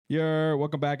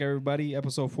Welcome back, everybody.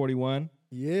 Episode 41.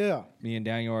 Yeah. Me and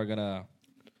Daniel are gonna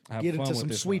have Get fun into with some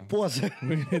this sweet one. pussy. We're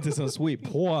gonna get into some sweet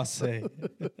pussy.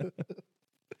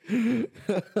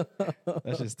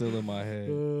 That shit's still in my head.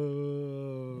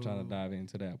 I'm trying to dive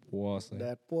into that pussy.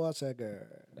 That pussy girl.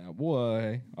 That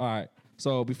boy. All right.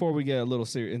 So before we get a little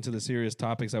into the serious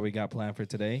topics that we got planned for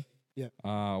today, Yeah.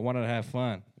 I wanted to have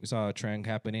fun. We saw a trend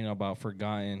happening about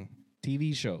forgotten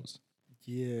TV shows,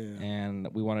 Yeah. and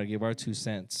we wanted to give our 2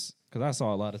 cents because I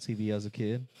saw a lot of TV as a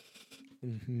kid,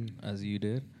 as you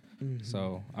did.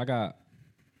 So I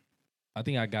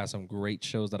think I got some great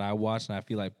shows that I watched, and I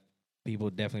feel like people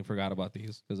definitely forgot about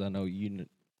these because I know you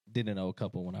didn't know a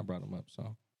couple when I brought them up.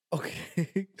 So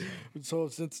Okay. So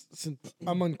since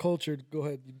I'm uncultured, go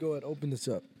ahead, open this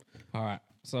up. all right.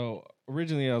 So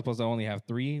originally I was supposed to only have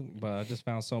 3, but I just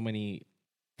found so many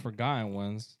forgotten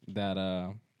ones that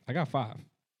I got 5.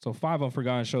 So 5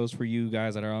 unforgotten shows for you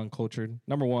guys that are uncultured.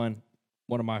 Number one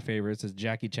of my favorites is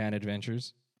Jackie Chan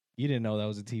Adventures. You didn't know that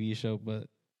was a TV show, but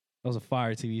that was a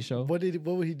fire TV show. What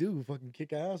would he do? Fucking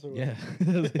kick ass or what? Yeah.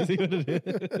 That's what it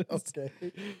is. Okay.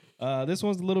 This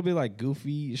one's a little bit like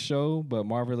Goofy show, but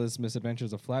Marvelous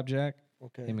Misadventures of Flapjack.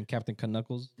 Okay. Him and Captain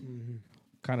Knuckles. Mm-hmm.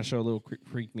 Kind of show a little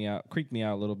creeped me out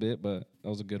a little bit, but that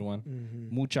was a good one.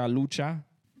 Mm-hmm. Mucha Lucha.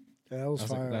 Yeah, that was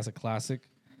fire. That's a classic.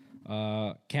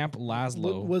 Camp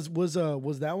Lazlo.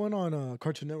 Was that one on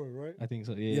Cartoon Network, right? I think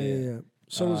so. Yeah.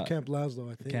 So was Camp Lazlo,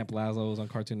 I think. Camp Lazlo was on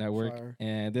Cartoon Network. Fire.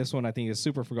 And this one I think is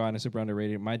super forgotten and super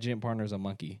underrated. My gym partner is a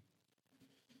monkey.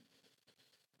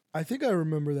 I think I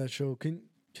remember that show. Can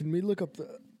we look up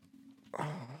the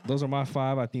Those are my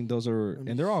 5. I think those are,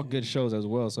 and they're all good shows as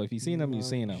well. So if you've seen them, you've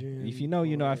seen them. If you know,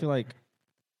 you know. I feel like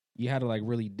you had to like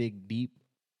really dig deep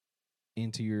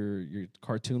into your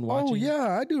cartoon watching. Oh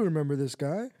yeah, I do remember this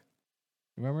guy.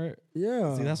 Remember it?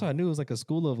 Yeah. See, that's what I knew. It was like a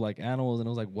school of like animals, and it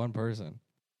was like one person.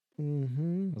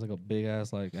 Mm-hmm. It was like a big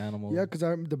ass like animal. Yeah, because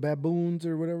I'm the baboons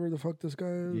or whatever the fuck this guy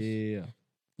is.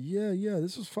 Yeah. Yeah.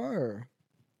 This was fire.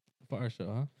 Fire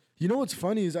show, huh? You know what's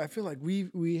funny is I feel like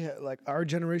we had like our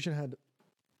generation had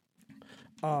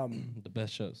The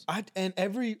best shows. and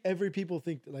every people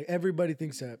think like everybody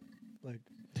thinks that like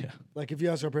Yeah. like if you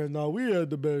ask our parents, no, we had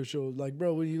the best shows. Like,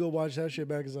 bro, when you go watch that shit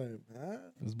back, it's like,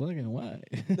 It's black and white.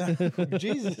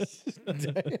 Jesus,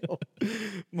 damn,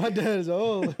 my dad is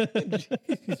old.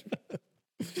 Jeez.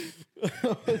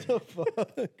 What the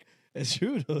fuck? It's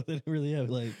true though. They didn't really have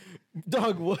like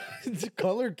Dog, what? The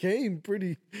color came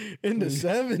pretty in the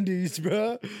 70s,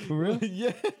 bro. for real.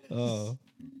 Yeah. Oh.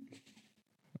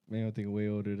 Man, I think way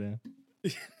older than.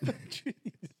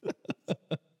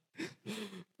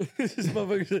 This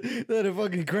motherfucker that had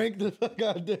fucking cranked the fuck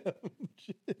out damn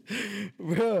shit.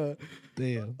 Bro.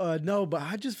 Damn. No, but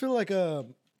I just feel like No,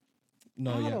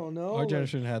 I don't know. Our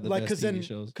generation had the like best TV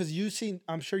shows. Because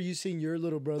I'm sure you seen your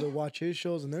little brother watch his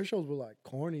shows, and their shows were like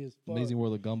corny as fuck. Amazing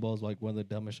World of Gumball is like one of the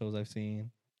dumbest shows I've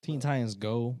seen. Teen Titans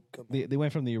Go. Come They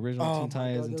went from the original Oh Teen my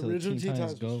Titans God, into the the original Teen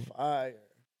Titans was Go. fire.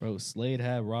 Bro, Slade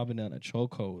had Robin on a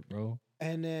chokehold, bro.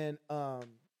 And then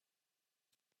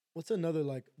what's another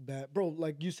like bad bro?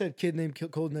 Like you said, Kid Named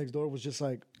Cold Next Door was just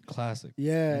like Classic.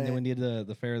 yeah. And then we did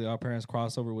the Fairly Odd Parents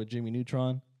crossover with Jimmy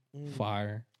Neutron. Mm.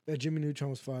 Fire. Yeah, Jimmy Neutron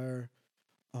was fire.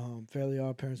 Fairly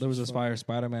Odd Parents. There was this fire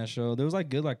Spider-Man show. There was like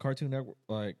good like Cartoon Network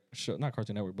not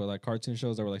Cartoon Network, but like cartoon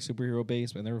shows that were like superhero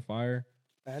based, and they were fire.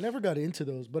 I never got into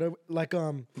those, but like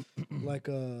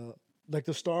the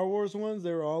Star Wars ones,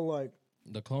 they were all like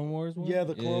The Clone Wars one? yeah,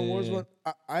 the Clone Wars Yeah. one.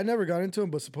 I never got into them,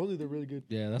 but supposedly they're really good.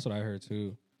 Yeah, that's what I heard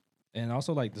too. And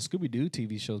also like the Scooby-Doo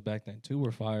TV shows back then too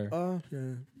were fire.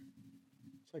 Yeah,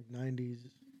 it's like 90s,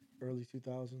 early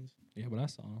 2000s. Yeah, but I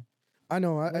saw them. I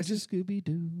know. I just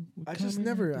Scooby-Doo. I just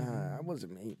never. I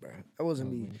wasn't me, bro. That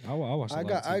wasn't me. I watched. I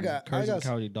got Courage and the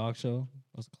Cowardly Dog show.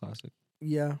 That was a classic.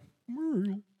 Yeah.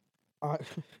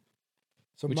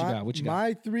 So What you got? What you got?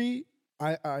 my 3,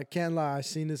 I can't lie. I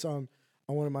seen this on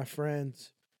one of my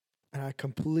friends, and I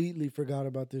completely forgot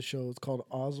about this show. It's called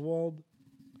Oswald.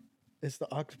 It's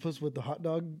the octopus with the hot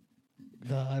dog.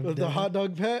 The hot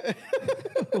dog pet.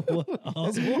 What?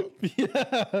 Oswald?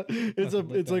 Yeah,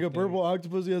 it's like a purple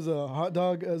octopus. He has a hot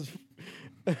dog as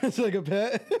it's like a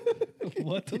pet.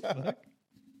 What the fuck?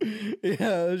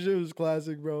 Yeah, that shit was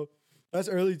classic, bro. That's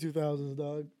early 2000s,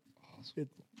 dog.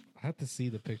 I have to see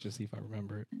the picture, see if I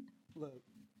remember it. Look.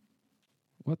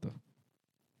 What the?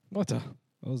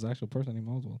 That was the actual person named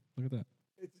Oswald. Look at that.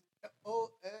 It's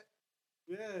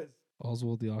yes.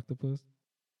 Oswald the octopus.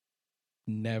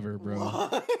 Never, bro.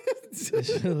 What? That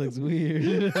shit looks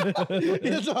weird.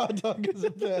 It's a hot dog as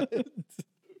a pet.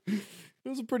 It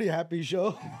was a pretty happy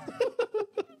show.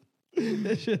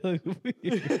 That shit looks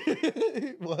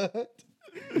weird. What?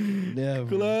 Never.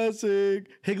 Classic.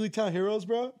 Higglytown Heroes,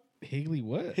 bro. Higgly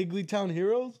what? Higglytown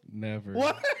Heroes. Never.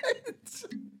 What?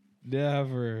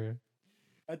 Never.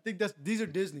 I think these are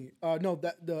Disney. No,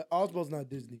 that the Oswald's not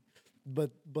Disney,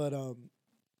 but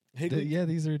Higgly. Yeah,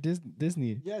 these are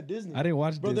Disney. Yeah, Disney. I didn't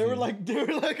watch Bro, Disney. they were like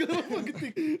a little fucking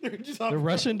thing. They were just the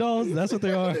Russian dolls. That's what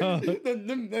they are.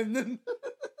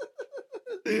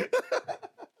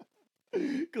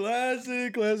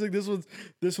 Classic.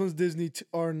 This one's Disney.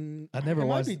 I never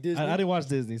watched. I didn't watch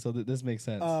Disney, so this makes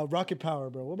sense. Rocket Power,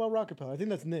 bro. What about Rocket Power? I think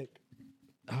that's Nick.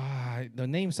 The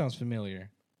name sounds familiar.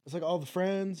 It's like all the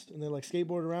friends and they like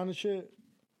skateboard around and shit.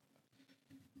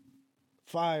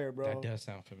 Fire, bro. That does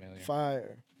sound familiar.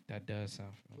 Fire. That does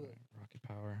sound familiar. Rocket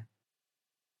Power.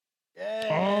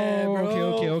 Yeah, Oh, bro.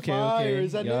 okay. Fire.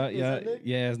 Is that Yeah, Nick? yeah, Is that Nick?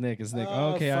 yeah. It's Nick. It's Nick.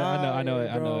 Oh, Okay, I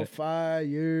know it.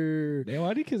 Fire. Damn,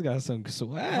 why these kids got some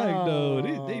swag though?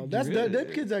 They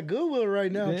Them kids at Goodwill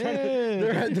right now.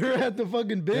 Yeah. They're at the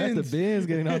fucking They're at bins. the bins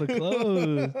getting all the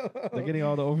clothes. They're getting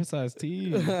all the oversized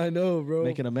tees. I know, bro.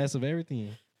 Making a mess of everything.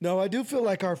 No, I do feel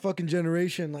like our fucking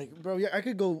generation, like, bro, yeah, I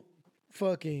could go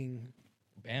fucking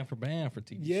Band for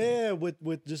TV. yeah,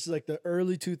 with just like the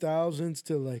early 2000s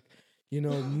to like,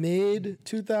 mid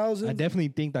 2000s. I definitely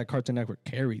think that Cartoon Network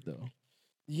carried though.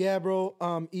 Yeah, bro.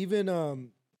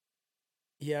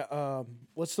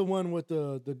 What's the one with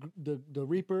the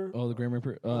Reaper? Oh, the Grim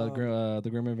Reaper, the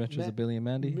Grim Adventures of Billy and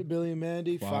Mandy. Billy and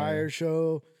Mandy, Fire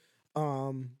Show.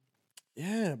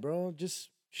 Yeah, bro, just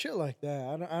shit like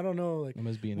that. I don't know. Like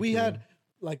we had,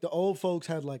 like the old folks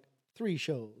had like 3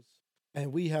 shows,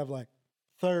 and we have like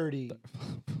 30.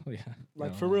 Yeah,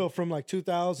 like for real, from like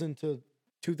 2000 to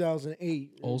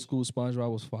 2008. Old school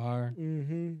SpongeBob was fire.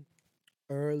 Mm-hmm.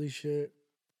 Early shit.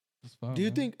 Fun, Do you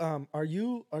man. think are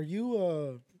you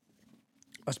a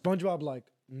SpongeBob like?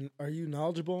 Are you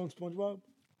knowledgeable on SpongeBob?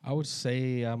 I would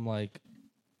say I'm like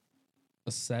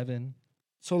a 7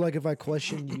 So like if I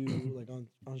question you like on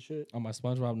shit, on my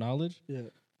SpongeBob knowledge. yeah.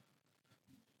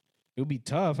 It would be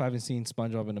tough. I haven't seen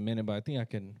SpongeBob in a minute, but I think I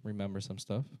can remember some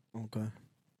stuff. Okay.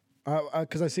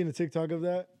 Because I seen a TikTok of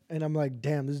that, and I'm like,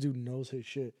 damn, this dude knows his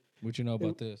shit. What you know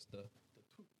about this? The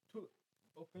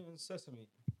open sesame.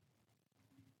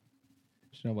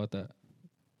 What you know about that?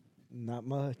 Not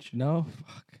much. No?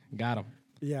 Fuck. Got him.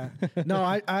 Yeah. No,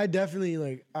 I definitely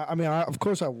like. Of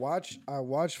course I watched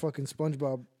fucking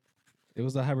SpongeBob. It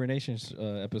was the hibernation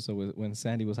episode when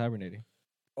Sandy was hibernating.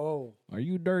 Oh, Are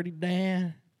you dirty,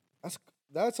 Dan?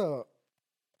 that's a.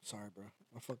 Sorry, bro.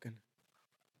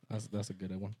 That's a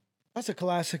good one. That's a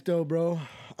classic though, bro.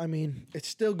 I mean, it's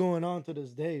still going on to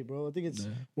this day, bro. I think it's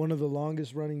one of the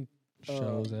longest running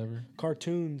Shows ever.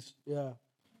 cartoons. Yeah.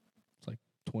 It's like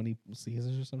 20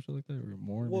 seasons or something like that, or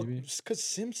more Well, maybe. because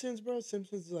Simpsons, bro.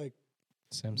 Simpsons like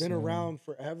Simpsons. been around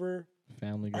forever.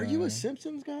 Family Guy. Are you a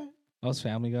Simpsons guy? I was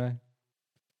Family Guy.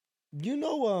 You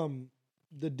know,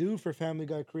 the dude for Family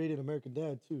Guy created American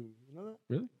Dad too. You know that?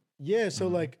 Really? Yeah.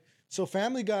 So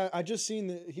Family Guy. I just seen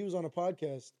that he was on a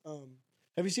podcast.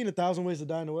 Have you seen 1,000 Ways to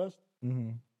Die in the West?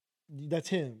 Mm-hmm. That's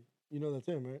him. You know that's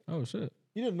him, right? Oh shit.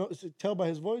 You didn't know? Tell by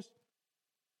his voice.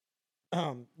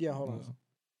 Yeah. Hold on.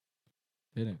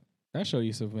 Didn't. That show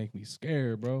used to make me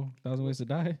scared, bro. 1,000 Ways to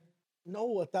Die. No,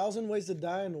 1,000 Ways to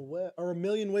Die in the West, or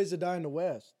 1,000,000 Ways to Die in the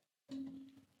West.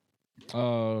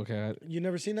 Oh, okay. You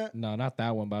never seen that? No, not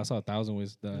that one, but I saw 1,000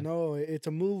 Ways to Die. No, it's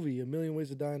a movie. 1,000,000 Ways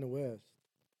to Die in the West.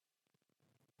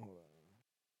 Hold on.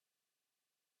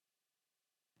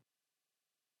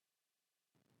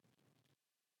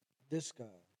 This guy.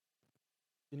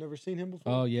 You never seen him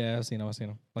before? Oh yeah, I've seen him.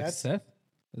 Like That's- Seth?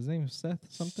 His name is Seth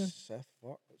something?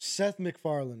 Seth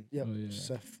MacFarlane. Yep. Oh,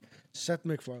 yeah. Seth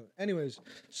MacFarlane. Anyways,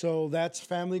 so that's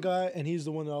Family Guy, and he's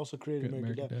the one that also created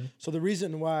American Dad. So the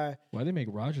reason why Why they make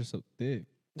Roger so thick?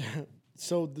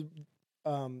 so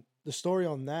the story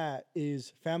on that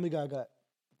is Family Guy got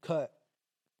cut,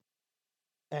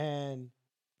 and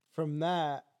from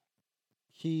that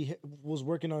he was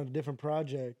working on a different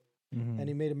project, Mm-hmm. and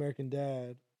he made American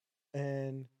Dad,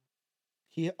 and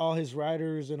all his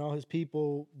writers and all his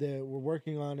people that were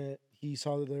working on it, he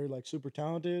saw that they're like super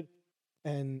talented,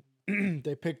 and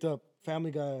they picked up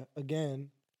Family Guy again,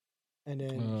 and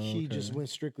then he just went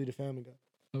strictly to Family Guy.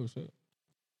 Oh shit.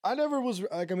 I never was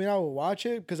like, I mean, I would watch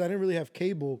it because I didn't really have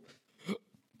cable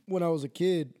when I was a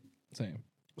kid. Same.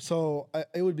 So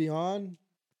it would be on,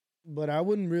 but I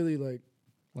wouldn't really like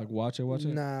watch it.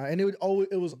 Nah, and it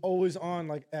was always on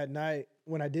like at night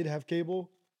when I did have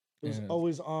cable. It was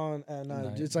always on at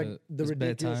night. It's like the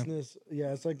ridiculousness.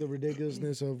 Yeah, it's like the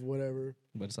ridiculousness of whatever.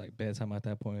 But it's like bedtime at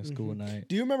that point, school night.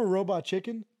 Do you remember Robot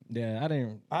Chicken? Yeah, I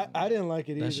didn't. I didn't like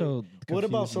it either. That show. What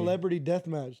about confused me. Celebrity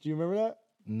Deathmatch? Do you remember that?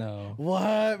 No.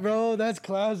 What, bro? That's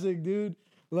classic, dude.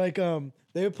 Like,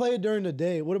 they would play it during the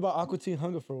day. What about Aqua Teen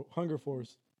Hunger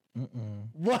Force?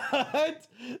 What?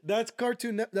 That's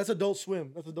that's Adult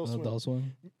Swim. That's Adult Swim. Adult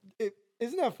Swim.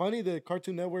 Isn't that funny? The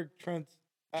Cartoon Network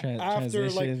after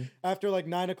transition. like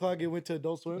 9 o'clock, it went to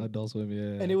Adult Swim. Adult Swim,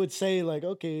 yeah. And it would say like,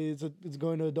 okay, it's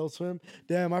going to Adult Swim.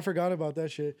 Damn, I forgot about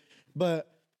that shit. But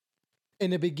in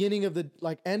the beginning of the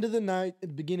end of the night, at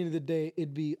the beginning of the day,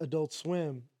 it'd be Adult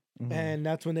Swim, and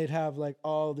that's when they'd have like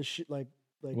all the shit like.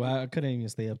 Well, I couldn't even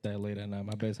stay up that late at night.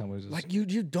 My bedtime was just like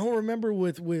you don't remember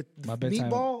with my bedtime,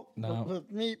 Meatball? No.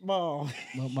 With Meatball.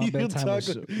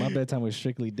 My bedtime was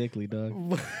strictly Dickly, dog.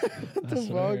 What the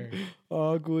fuck?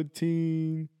 Aqua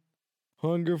Teen,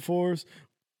 Hunger Force.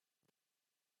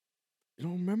 You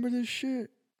don't remember this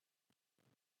shit?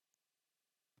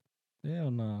 Hell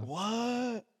no.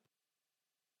 What?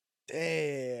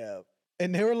 Damn.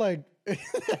 And they were like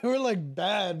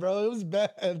bad, bro. It was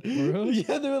bad. Really?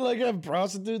 Yeah, they were like have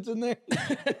prostitutes in there.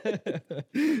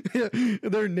 Yeah,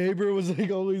 their neighbor was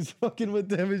like always fucking with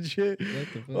them and shit.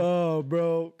 What the fuck? Oh,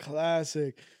 bro,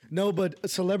 classic. No, but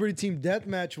Celebrity Team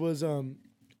Deathmatch was something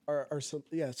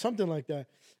like that.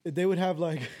 They would have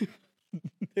like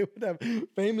they would have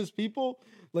famous people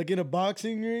like in a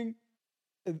boxing ring.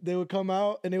 They would come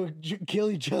out and they would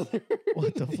kill each other.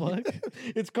 What the fuck?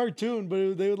 It's cartoon,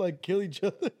 but they would like kill each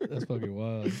other. That's fucking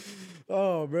wild.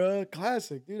 Oh, bro,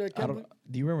 classic, dude. Do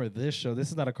you remember this show? This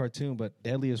is not a cartoon, but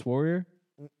Deadliest Warrior.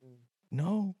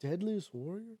 No, Deadliest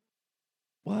Warrior.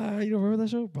 Why you don't remember that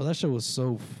show, bro? That show was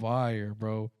so fire,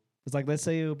 bro. It's like, let's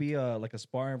say it would be like a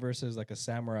sparring versus like a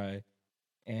samurai,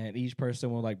 and each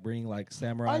person will like bring like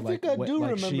samurai like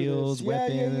shields,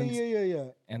 weapons. Yeah.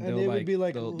 And they'll they like would be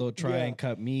like they'll try and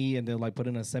cut me, and they'll like put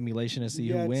in a simulation and see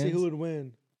who wins. See who would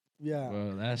win. Yeah,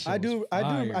 bro, that shit I do.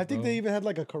 I think bro. they even had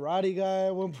like a karate guy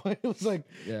at one point. It was like,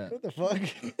 what the fuck?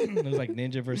 It was like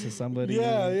ninja versus somebody.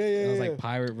 Yeah. It was like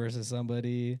pirate versus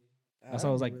somebody. I saw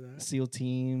it was like that. SEAL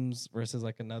teams versus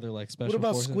like another like special. What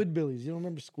about forces. Squidbillies? You don't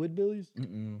remember Squidbillies?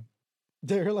 Mm-mm.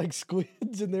 They're like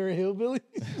squids and they're hillbillies.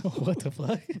 What the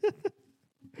fuck?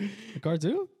 A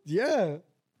cartoon? Yeah.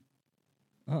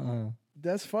 Uh-uh.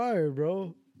 That's fire,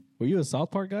 bro. Were you a South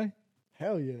Park guy?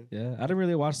 Hell yeah. Yeah. I didn't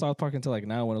really watch South Park until like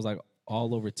now when it was like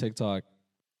all over TikTok.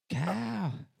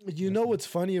 Cow. You know what's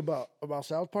funny about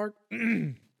South Park?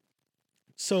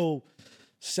 So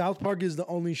South Park is the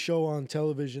only show on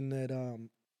television that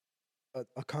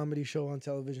a comedy show on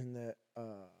television that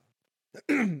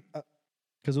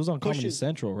Because it was on Comedy pushes-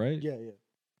 Central, right? yeah.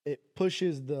 It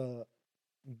pushes the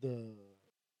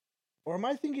or am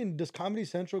I thinking does Comedy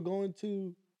Central go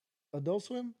into Adult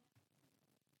Swim?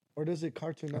 Or does it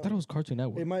Cartoon I Network? thought it was Cartoon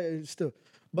Network. It might still,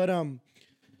 but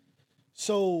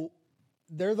so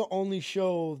they're the only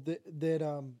show that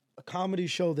a comedy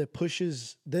show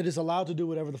that is allowed to do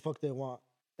whatever the fuck they want,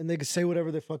 and they can say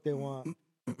whatever the fuck they want.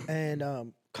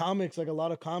 And comics, like a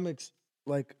lot of comics,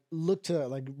 like look to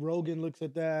like Rogan looks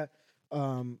at that.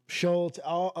 Schultz,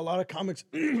 a lot of comics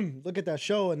look at that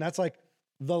show, and that's like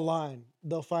the line.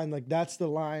 They'll find like that's the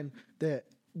line that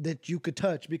you could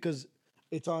touch because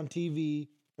it's on TV.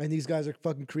 And these guys are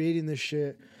fucking creating this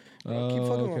shit. Keep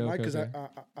fucking with my mic because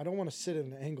I don't want to sit at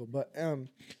an angle. But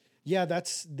yeah,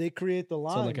 they create the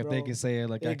line. So like if bro. they can say it,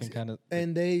 like I can kind of.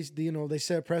 And they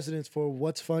set precedents for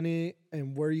what's funny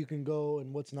and where you can go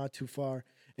and what's not too far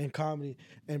in comedy.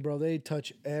 And bro, they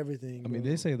touch everything. I mean, bro.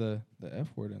 they say the F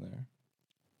word in there.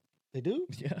 They do?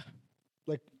 Yeah.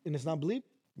 Like, and it's not bleep?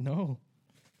 No.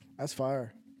 That's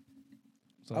fire.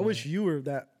 So, I wish you were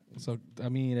that. So I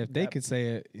mean, if they could say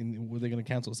it, were they gonna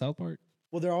cancel South Park?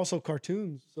 Well, they're also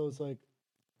cartoons, so it's like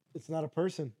it's not a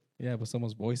person. Yeah, but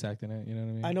someone's voice acting it. You know what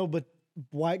I mean? I know, but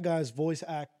white guys voice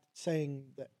act saying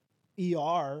the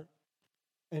ER,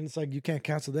 and it's like you can't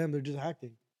cancel them; they're just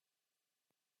acting.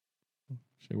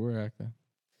 Shit, we're acting.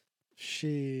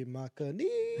 She makani.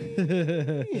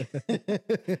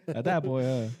 At that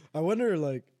boy, I wonder,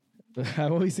 like,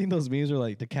 I've always seen those memes where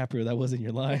like DiCaprio, that wasn't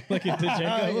your line, like in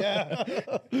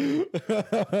Django.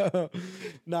 Yeah.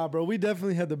 Nah, bro, we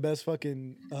definitely had the best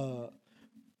fucking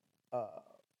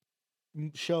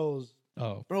shows.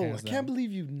 Oh, Bro, I hands can't down.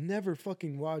 believe you never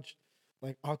fucking watched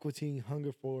like Aqua Teen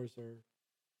Hunger Force or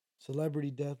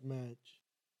Celebrity Deathmatch.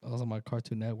 That was on my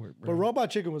Cartoon Network, bro. But Robot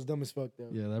Chicken was dumb as fuck though.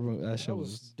 Yeah, that show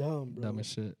was dumb, bro. dumb as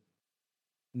shit.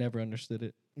 Never understood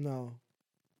it. No.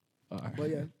 All right. But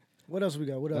yeah. What else we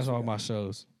got? What else? That's we all got? my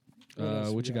shows. What else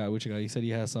What we you got? got? What you got? You said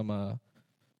you had some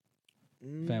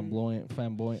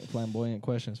flamboyant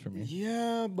questions for me.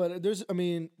 Yeah, but there's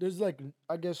like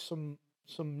I guess some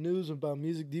news about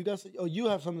music. Do you guys? Oh, you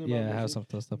have something about Yeah, music. I have some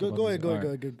stuff. Go about ahead, music. go All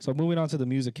ahead. So moving on to the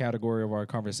music category of our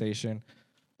conversation.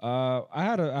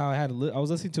 I was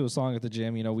listening to a song at the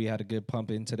gym. You know, we had a good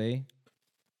pump in today,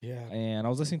 Yeah, and I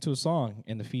was listening to a song,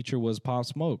 and the feature was Pop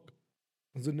Smoke.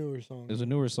 it's a newer song. It was a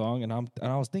newer song, and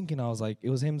I was thinking, I was like, it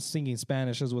was him singing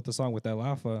Spanish as with the song with El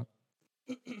Alfa.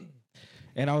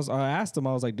 And I asked him,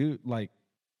 I was like, dude, like,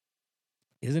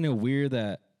 isn't it weird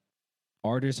that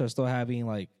artists are still having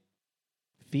like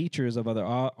features of other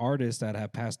artists that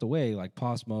have passed away, like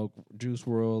Pop Smoke, Juice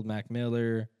World, Mac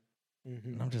Miller? Mhm.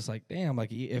 And I'm just like, damn,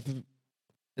 like if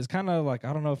it's kind of like,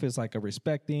 I don't know if it's like a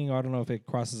respect thing, or I don't know if it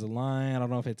crosses a line. I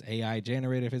don't know if it's AI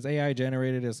generated. If it's AI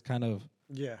generated, it's kind of,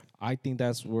 Yeah, I think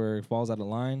that's where it falls out of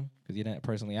line because you didn't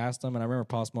personally ask them. And I remember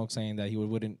Pop Smoke saying that he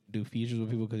wouldn't do features with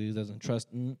people because he doesn't trust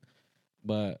them.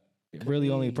 But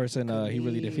really, only person he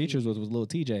really did features with was Lil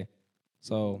TJ.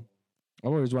 So I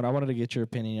wanted to get your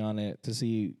opinion on it to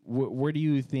see where do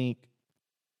you think,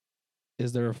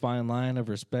 is there a fine line of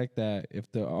respect that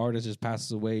if the artist just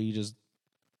passes away, you just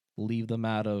leave them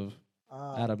out of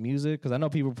music? Because I know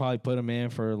people probably put them in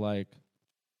for like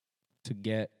to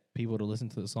get people to listen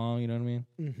to the song. You know what I mean?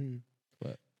 Mm-hmm.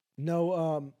 But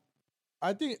no,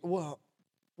 I think what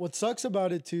sucks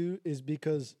about it too is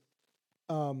because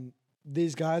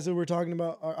these guys that we're talking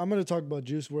about, I'm going to talk about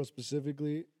Juice WRLD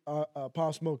specifically,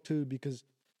 Pop Smoke too, because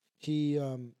he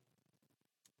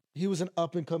was an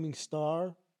up and coming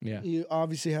star. yeah, He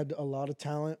obviously had a lot of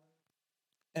talent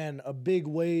and a big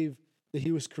wave that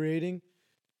he was creating.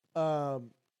 I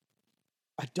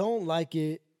don't like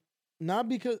it. Not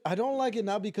because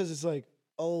it's like,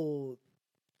 oh,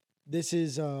 this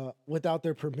is without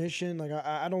their permission. Like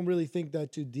I don't really think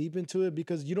that too deep into it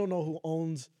because you don't know who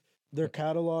owns their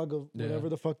catalog of whatever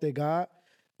the fuck they got.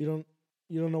 You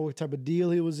don't know what type of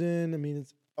deal he was in. I mean,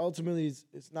 it's ultimately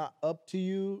it's not up to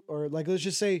you. Or like let's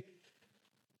just say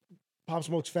Pop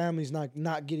Smoke's family's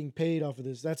not getting paid off of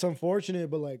this. That's unfortunate,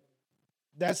 but like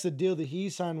that's the deal that he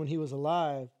signed when he was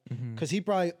alive. Because he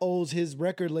probably owes his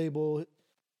record label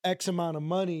X amount of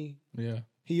money. yeah.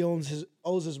 He owes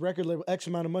his record label X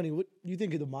amount of money. What you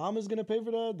think the mom is gonna pay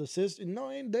for that? The sister? No,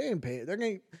 they ain't pay it.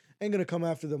 They ain't gonna come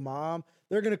after the mom.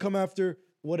 They're gonna come after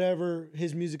whatever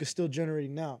his music is still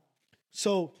generating now.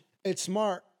 So it's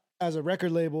smart as a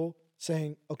record label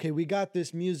saying, okay, we got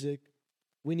this music.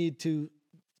 We need to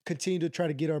continue to try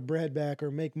to get our bread back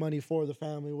or make money for the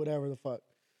family, whatever the fuck.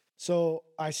 So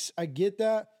I get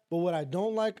that, but what I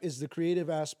don't like is the creative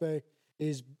aspect.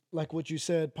 Is like what you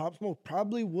said. Pop Smoke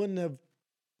probably wouldn't have.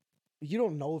 You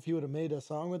don't know if he would have made a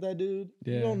song with that dude.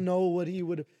 Yeah. You don't know what he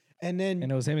would have. And then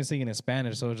And it was him singing in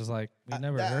Spanish, so it's just like we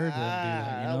never heard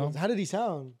that dude. You know, how did he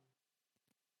sound?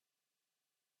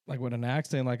 like with an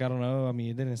accent, like I don't know. I mean,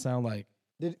 it didn't sound like.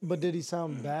 Did he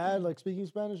sound bad, like speaking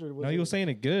Spanish, or was No, he was saying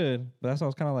it good, but that's why I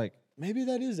was kind of like, maybe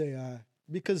that is AI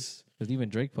because even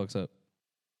Drake fucks up.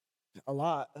 a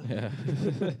lot. Yeah.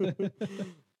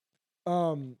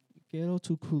 Quiero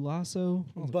tu culazo.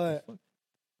 But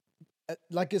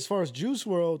like as far as Juice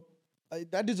WRLD,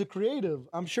 that dude's a creative.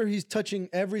 I'm sure he's touching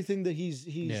everything that he's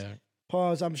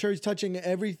pause. I'm sure he's touching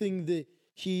everything that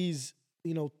he's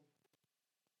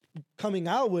coming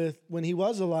out with when he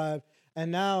was alive,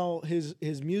 and now his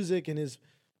music and his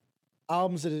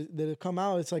albums that have come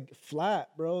out, it's like flat,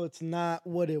 bro. It's not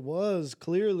what it was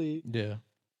clearly. Yeah.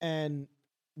 And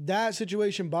that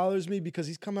situation bothers me because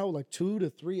he's come out with like 2 to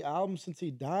 3 albums since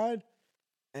he died.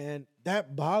 And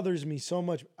that bothers me so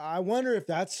much. I wonder if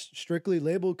that's strictly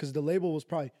labeled because the label was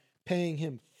probably paying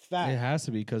him fat. It has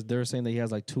to be because they're saying that he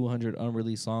has like 200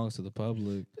 unreleased songs to the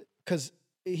public. Because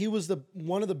he was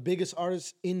one of the biggest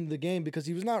artists in the game because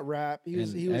he was not rap. He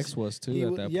was X was too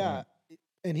at that point. Yeah,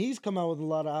 and he's come out with a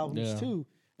lot of albums Yeah. too.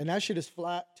 And that shit is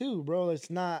flat too, bro. It's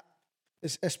not.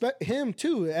 It's him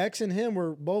too. X and him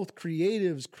were both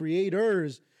creators,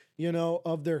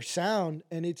 of their sound,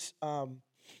 and it's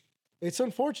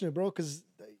unfortunate, bro, because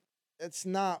it's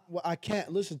not. I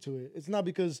can't listen to it. It's not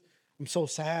because I'm so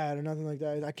sad or nothing like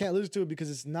that. I can't listen to it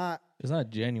because it's not. It's not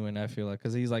genuine. I feel like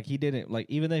because he's like he didn't like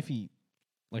even if he.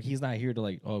 Like he's not here to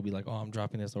be like, oh, I'm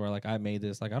dropping this or like I made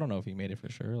this. Like I don't know if he made it for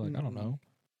sure. Like I don't know.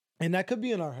 And that could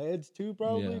be in our heads too,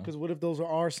 probably. Yeah. Because what if those are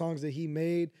our songs that he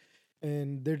made,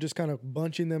 and they're just kind of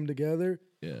bunching them together?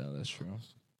 Yeah, that's true.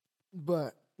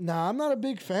 But nah, I'm not a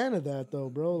big fan of that though,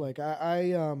 bro. Like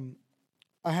I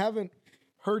haven't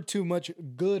heard too much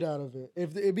good out of it.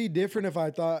 If it'd be different if I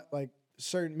thought like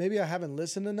maybe I haven't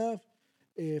listened enough.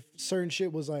 If certain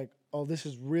shit was like, oh, this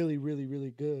is really, really,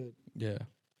 really good. Yeah.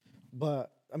 But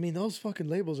I mean, those fucking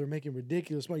labels are making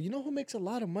ridiculous money. You know who makes a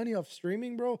lot of money off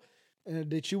streaming, bro? And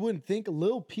that you wouldn't think?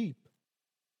 Lil Peep.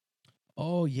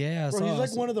 Oh yeah, Bro, he's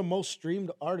like one of the most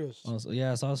streamed artists.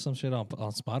 I saw some shit on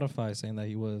Spotify saying that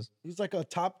he was He's like a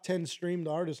top 10 streamed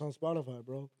artist on Spotify,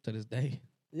 bro. to this day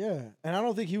Yeah, and I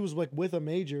don't think he was like with a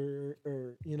major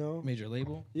or you know. major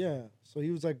label. Yeah, so he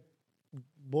was like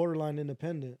borderline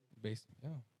independent. Based, yeah,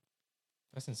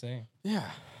 that's insane. Yeah,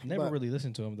 Never but- really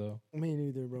listened to him though. Me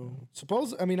neither, bro.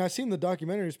 I mean, I seen the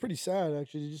documentary. It's pretty sad,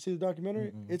 actually. Did you see the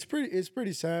documentary? Mm-mm. It's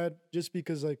pretty sad, just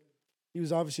because like he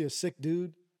was obviously a sick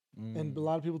dude, and a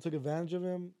lot of people took advantage of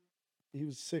him. He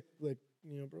was sick, like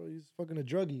bro. He's fucking a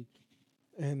druggie,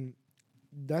 and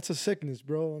that's a sickness,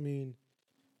 bro. I mean,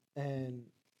 and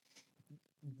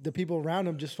the people around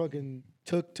him just fucking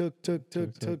took.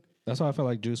 That's why I felt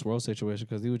like Juice WRLD situation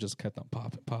because he was just kept on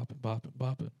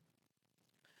popping.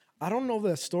 I don't know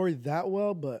that story that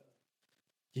well, but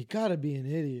you gotta be an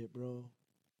idiot, bro.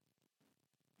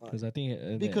 Because I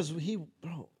think Because he,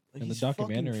 bro, like in the he's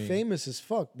documentary- fucking famous as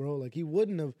fuck, bro. Like he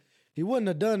wouldn't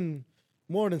have done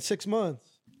more than 6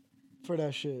 months for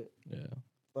that shit. yeah,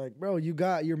 Like, bro, you're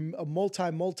a multi.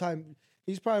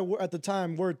 He's probably at the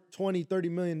time worth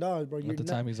 $20-30 million, bro. at the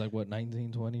time he's like what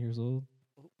 19, 20 years old.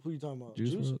 Who you talking about?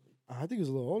 Juice WRLD? I think he was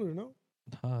a little older, no?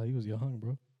 He was young,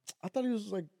 bro. I thought he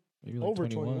was like Maybe like over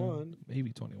 21,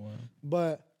 maybe 21.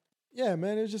 But yeah,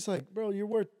 man, it's just like, bro, you're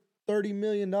worth $30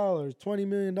 million, $20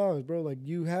 million, bro. Like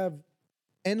you have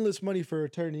endless money for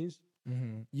attorneys.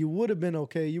 Mm-hmm. You would have been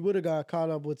okay. You would have got caught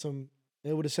up with some.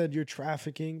 They would have said you're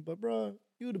trafficking, but bro,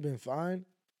 you would have been fine.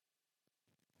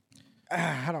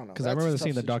 I don't know. Because I That's remember a tough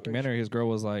seeing the situation. documentary. His girl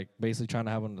was like basically trying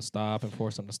to have him to stop and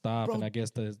force him to stop. Bro. And I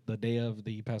guess the day of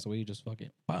he passed away, he just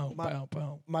fucking pow.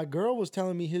 My girl was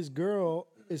telling me his girl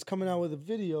is coming out with a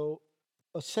video,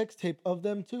 a sex tape of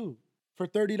them too, for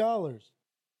 $30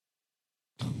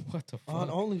 What the fuck? on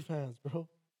OnlyFans, bro.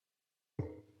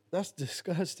 That's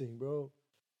disgusting, bro.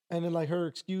 And then like her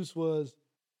excuse was,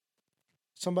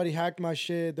 somebody hacked my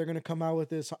shit. They're gonna come out with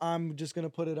this. So I'm just gonna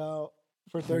put it out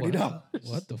for $30.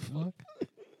 What the fuck?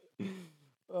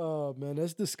 Oh man,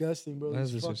 that's disgusting, bro.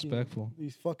 That's These disrespectful.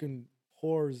 These fucking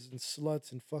whores and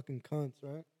sluts and fucking cunts,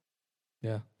 right?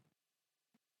 Yeah.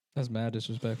 That's mad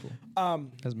disrespectful.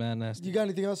 That's mad nasty. You got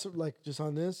anything else like just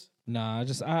on this? Nah,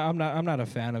 I'm not a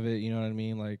fan of it. You know what I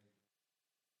mean? Like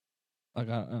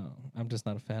I'm just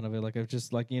not a fan of it. Like I've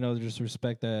just like just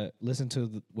respect that. Listen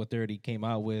to what they already came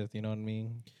out with. You know what I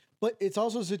mean? But it's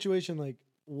also a situation like,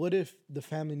 what if the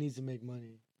family needs to make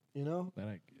money? You know,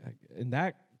 But in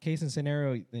that case and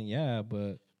scenario, then yeah.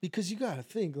 But because you gotta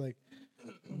think like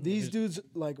these dudes,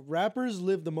 like rappers,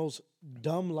 live the most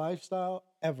dumb lifestyle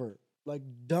ever. Like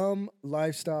dumb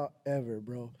lifestyle ever,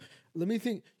 bro. Let me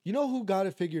think. You know who got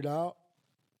it figured out?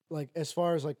 Like as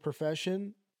far as like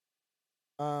profession,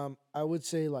 I would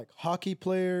say like hockey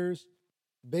players,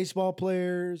 baseball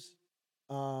players.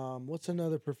 What's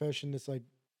another profession that's like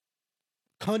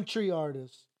country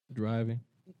artists? driving.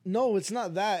 No, it's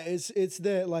not that. It's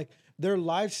that like their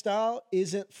lifestyle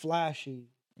isn't flashy.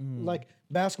 Like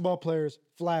basketball players,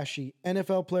 flashy.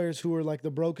 NFL players who are like the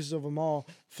brokest of them all,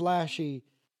 flashy.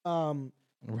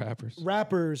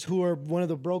 Rappers who are one of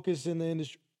the brokest in the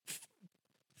industry,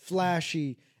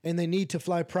 flashy. And they need to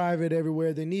fly private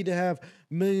everywhere. They need to have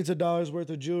millions of dollars worth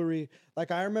of jewelry.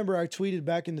 Like I remember I tweeted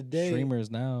back in the day.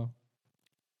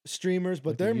 Streamers,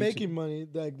 but Like they're the YouTube- making money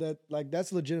like that. Like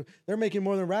that's legit. They're making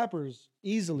more than rappers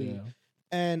easily. Yeah.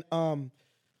 And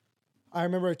I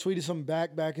remember I tweeted something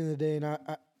back in the day, and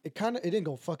it didn't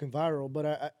go fucking viral,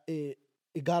 but it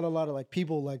got a lot of like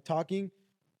people like talking,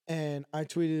 and I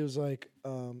tweeted it was like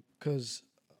because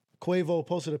Quavo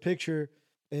posted a picture,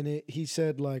 and he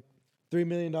said like $3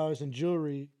 million in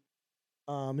jewelry,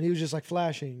 and he was just like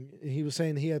flashing. He was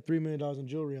saying that he had $3 million in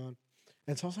jewelry on,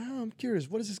 and so I was like, oh, I'm curious,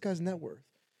 what is this guy's net worth?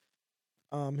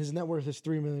 His net worth is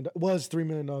was $3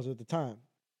 million at the time.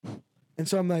 And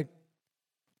so I'm like,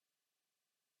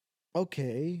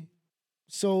 okay,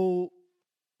 so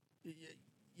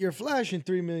you're flashing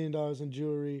 $3 million in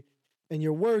jewelry and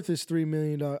your worth is $3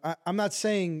 million. I'm not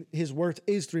saying his worth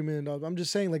is $3 million. I'm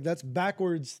just saying like that's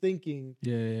backwards thinking.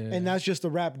 Yeah. And that's just the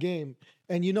rap game.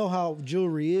 And you know how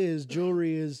jewelry is.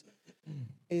 Jewelry is,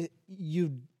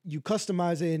 you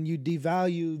customize it and you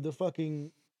devalue the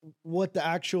fucking, what the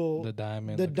actual, the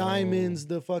diamond, the gold. diamonds,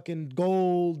 the fucking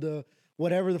gold, the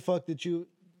whatever the fuck that you.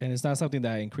 And it's not something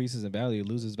that increases in value; it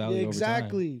loses value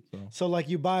Exactly. over time. So like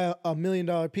you buy a $1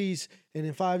 million piece, and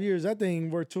in 5 years that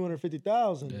thing worth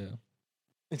 $250,000. Yeah.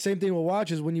 And same thing with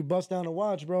watches. When you bust down a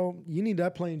watch, bro, you need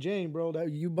that plain Jane, bro.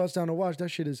 That you bust down a watch, that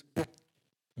shit is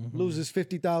loses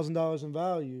 $50,000 in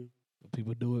value.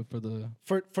 People do it for the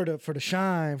For the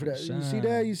shine. For that,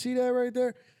 shine. You see that right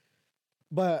there.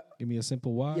 But Give me a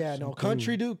simple watch. yeah, no, I'm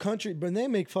country cool. dude, country, but they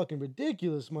make fucking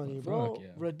ridiculous money, bro. Fuck yeah.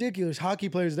 Ridiculous. Hockey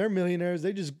players, they're millionaires.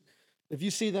 They just, if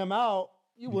you see them out,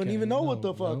 you wouldn't can't even know what the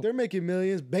know, fuck. nope. They're making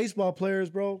millions. Baseball players,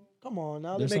 bro. Come on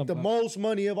now. They There's make the some- most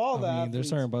money of all the I mean,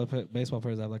 there's athletes. certain baseball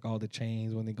players that have like all the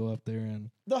chains when they go up there and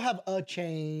They'll have a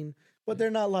chain, but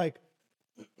they're not like,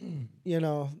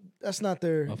 that's not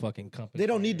their. a fucking company. They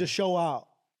don't need to show out.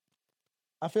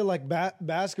 I feel like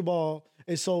basketball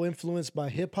is so influenced by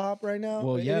hip hop right now.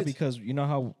 Well, yeah, It's- because you know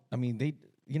how the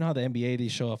NBA they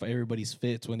show off everybody's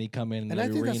fits when they come in and the I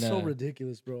think arena. that's so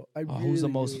ridiculous, bro. Who's the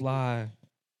most fly?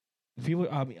 People,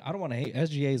 I mean, I don't want to hate.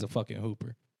 SGA is a fucking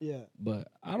hooper, Yeah, but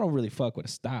I don't really fuck with a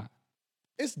style.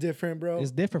 it's different, bro.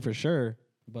 It's different for sure,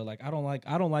 but like I don't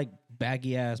like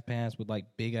baggy ass pants with like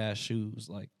big ass shoes.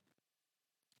 Like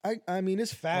I mean,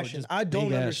 it's fashion. just I don't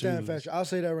big-ass understand shoes. fashion. I'll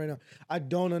say that right now. I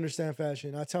don't understand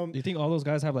fashion. I tell do them, you think all those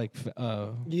guys have like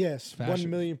yes,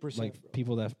 fashion- 1,000,000%. like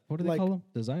people that what do they Like, call them?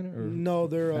 Designer or no,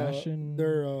 they're fashion?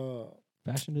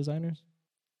 Fashion designers?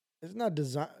 it's not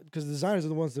design because designers are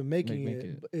the ones that are making Make it.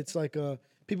 it. But it's like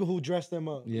people who dress them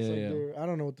up. Yeah, It's like yeah. I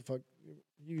don't know what the fuck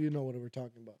you know what we're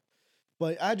talking about.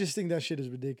 But I just think that shit is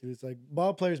ridiculous. Like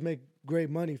ball players make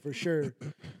great money for sure,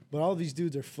 but all these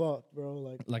dudes are fucked, bro.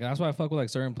 Like Like that's why I fuck with like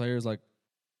certain players like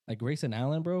Grayson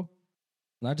Allen, bro.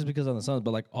 Not just because of the Suns,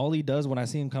 but like all he does when I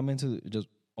see him come into just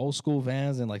old school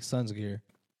Vans and like Suns gear.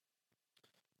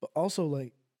 but also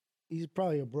like he's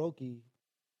probably a brokey.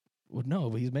 Well, no,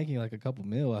 but he's making like a couple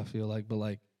mil, I feel like, but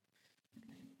like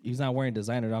he's not wearing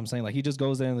designer. I'm saying like he just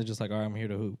goes there and they're just like, all right, I'm here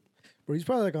to hoop. But he's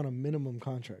probably like on a minimum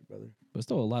contract, brother. But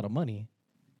still a lot of money.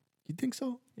 You think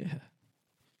so? Yeah.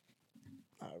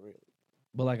 Not really.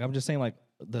 But like I'm just saying like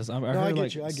this I I heard get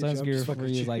like you, I get Suns you. I'm gear just fucking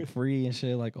with free is you. like free and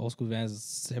shit, like old school Vans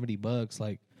is $70.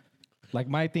 Like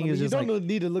my thing is you just don't like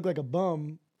need to look like a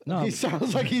bum. No. He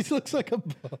sounds like he looks like a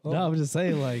bum. no, I'm just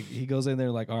saying like he goes in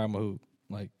there like, all right, I'm a hoop.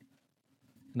 Like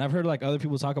and I've heard like other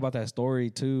people talk about that story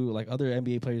too. Like other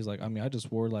NBA players, like, I mean, I just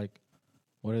wore like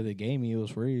whatever they gave me, it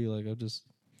was free. Like I just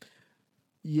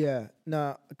Yeah,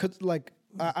 nah, cause like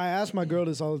I ask my girl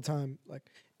this all the time. Like,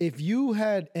 if you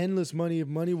had endless money, if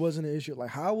money wasn't an issue, like,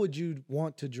 how would you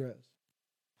want to dress?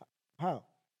 How?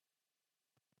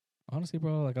 honestly,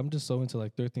 bro, like I'm just so into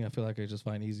like thrifting. I feel like I just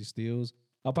find easy steals.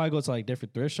 I'll probably go to like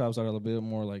different thrift shops that are a little bit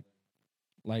more like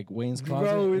Wayne's Closet.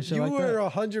 Bro, and if shit you like were that.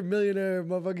 100 millionaire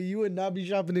motherfucker, you would not be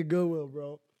shopping at Goodwill,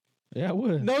 bro. Yeah, I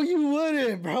would. No, you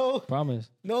wouldn't, bro. Promise.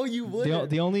 No, you wouldn't.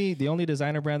 The only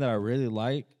designer brand that I really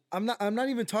like. I'm not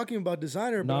even talking about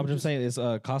designer. No, bro. I'm just saying it's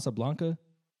Casablanca.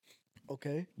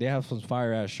 Okay. They have some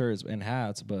fire ass shirts and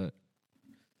hats, but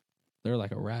they're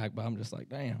like a rag. But I'm just like,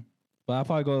 damn. But I'll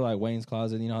probably go to like Wayne's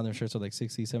Closet. You know how their shirts are like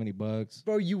 $60, $70.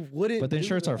 Bro, you wouldn't. But then do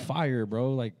shirts are that. fire,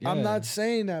 bro. Like I'm yeah. not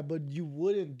saying that, but you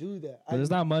wouldn't do that. But there's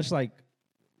not much like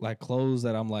clothes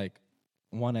that I'm like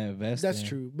want to invest. That's in.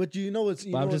 true. But you know it's.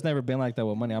 You But know I've just what- never been like that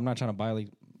with money. I'm not trying to buy like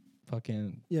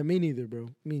fucking. Yeah, me neither, bro.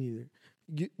 Me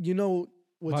neither. You know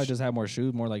Probably what's just have more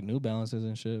shoes, more like New Balances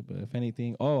and shit. But if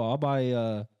anything, I'll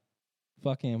buy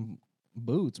fucking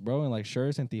boots, bro, and like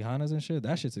shirts and Tijuanas and shit.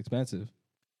 That shit's expensive.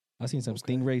 I seen some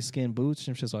Okay. Stingray skin boots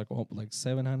and shit's like $700,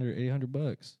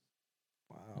 $800.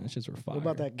 wow. And shit's were fire. What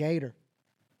about that gator?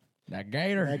 That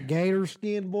gator? That gator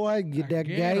skin, boy. Get that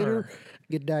gator.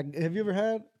 Get that. Have you ever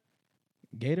had?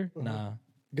 Gator? Uh-huh. Nah.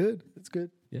 Good. It's good.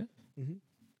 Yeah.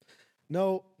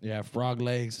 No, Yeah, frog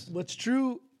legs. what's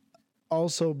true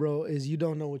also, bro, is you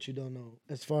don't know what you don't know.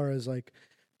 As far as like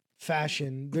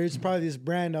fashion, there's probably this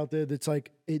brand out there that's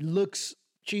like, it looks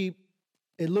cheap.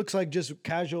 It looks like just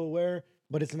casual wear,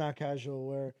 but it's not casual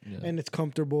wear. Yeah. And it's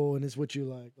comfortable and it's what you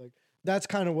like. Like, that's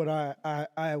kind of what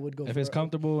I would go If for. it's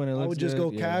comfortable and it looks I would just good,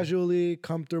 go yeah. casually,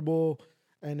 comfortable,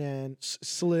 and then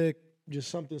slick, just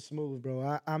something smooth,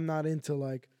 bro. I'm not into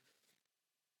like,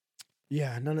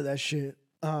 yeah, none of that shit.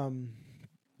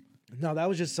 No, that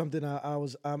was just something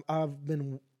I've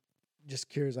been just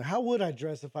curious. Like, how would I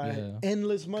dress if I had Yeah.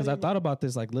 endless money? Because I thought about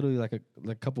this like literally like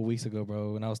a couple weeks ago,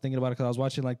 bro. And I was thinking about it because I was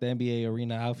watching like the NBA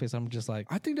arena outfits. I'm just like,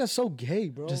 I think that's so gay,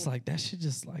 bro. just like that shit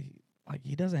just like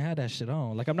he doesn't have that shit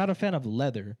on. Like I'm not a fan of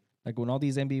leather. Like when all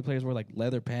these NBA players wear like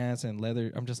leather pants and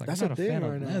leather, I'm just like, That's I'm not a a thing fan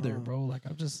right of now, leather, huh? bro. Like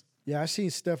I'm just yeah, I seen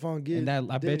Stephon get and that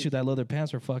I bet dick. you that leather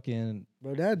pants were fucking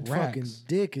bro. That fucking racks.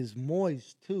 dick is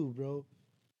moist too, bro.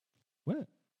 what?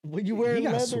 When you wear He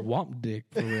got leather, swamp dick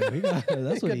for real. He got, that's he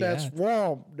what got he that got.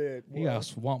 swamp dick. He boy. got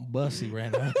swamp bussy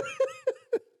right now.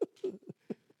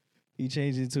 He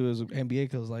changed it to his NBA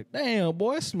because like, damn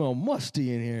boy, it smell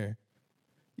musty in here.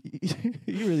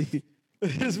 He really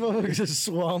This motherfucker's a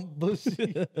swamp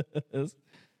pussy.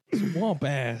 swamp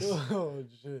ass. Oh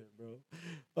shit,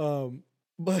 bro.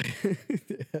 But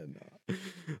yeah,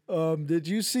 no. Did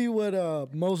you see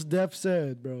what Most Def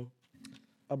said, bro,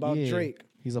 about Yeah. Drake?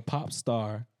 He's a pop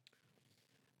star.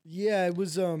 Yeah, it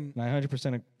was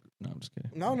 900%. No, I'm just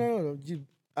kidding. no. You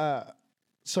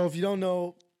so if you don't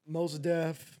know, Most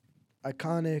Def,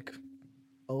 iconic,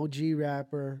 OG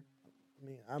rapper. I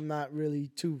mean, I'm not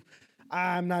into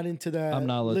that I'm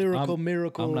lyrical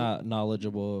miracle. I'm not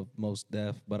knowledgeable of Most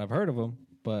Def, but I've heard of him.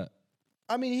 But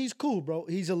I mean, he's cool, bro.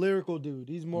 He's a lyrical dude.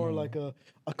 He's more Mm-hmm. like a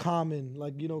Common,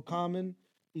 like Common.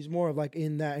 He's more of like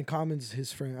in that, and Common's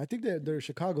his friend. I think they're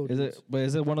Chicago dudes.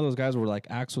 is it one of those guys where like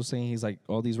Axel saying he's like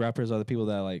all these rappers are the people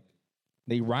that like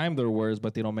they rhyme their words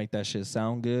but they don't make that shit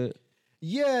sound good?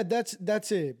 Yeah, that's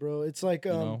it, bro. It's like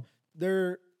know?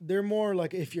 they're more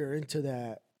like, if you're into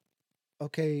that,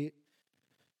 okay.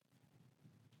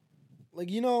 Like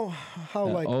how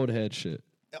That like old head shit.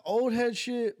 old head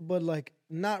shit, but like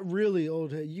not really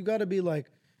old head. You got to be like,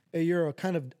 hey, you're a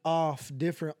kind of off,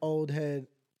 different old head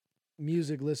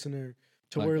music listener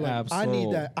to Like where like Ab-Soul.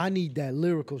 I need that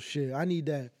lyrical shit. I need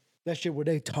that shit where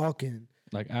they talking.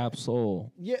 Like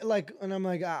Ab-Soul. Yeah, like, and I'm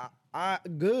like, I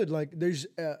good. Like,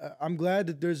 I'm glad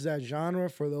that there's that genre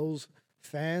for those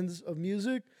fans of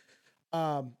music.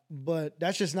 But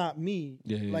that's just not me.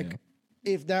 Yeah. Like,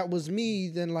 if that was me,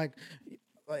 then like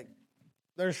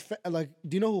there's like,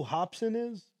 do you know who Hobson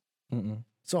is? Mm-mm.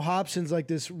 So Hobson's like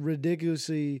this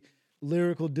ridiculously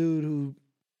lyrical dude who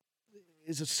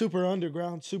is a super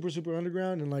underground, super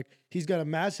underground, and like he's got a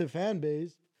massive fan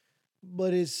base,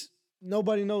 but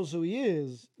nobody knows who he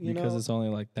is, Because know? it's only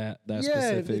like that Yeah,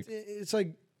 specific. it's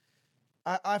like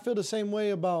I feel the same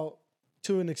way about,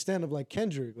 to an extent, of like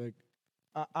Kendrick. Like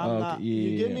I'm Okay, not. yeah,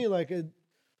 You get yeah. me? Like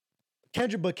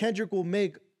Kendrick, but Kendrick will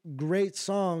make great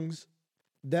songs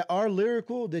that are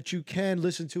lyrical that you can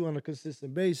listen to on a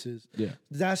consistent basis. Yeah.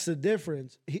 That's the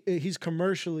difference. He's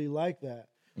commercially like that.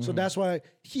 So that's why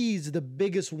he's the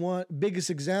biggest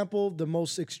example, the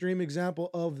most extreme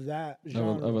example of that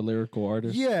genre. Of a lyrical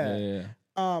artist. Yeah.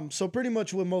 So pretty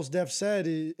much what Most Def said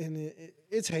is, and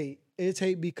it's hate. It's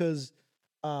hate because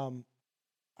I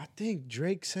think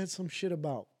Drake said some shit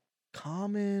about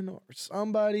Common or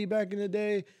somebody back in the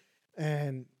day,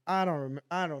 and I don't remember.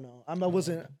 I don't know. I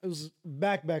wasn't. It was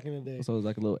back in the day. So it's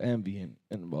like a little envy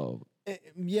involved.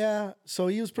 Yeah. So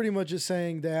he was pretty much just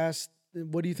saying, they asked,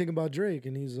 what do you think about Drake?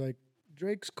 And he's like,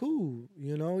 Drake's cool.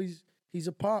 He's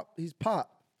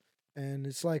pop. And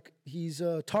it's like he's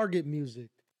Target music.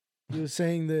 He was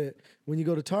saying that when you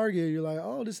go to Target, you're like,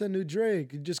 oh, this is that new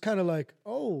Drake. You're just kind of like,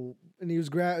 oh. And he was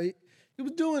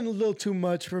doing a little too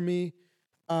much for me.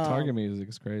 Target music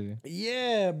is crazy.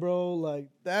 Yeah, bro. Like,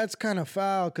 that's kind of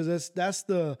foul, because that's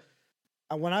the,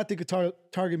 when I think of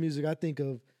Target music, I think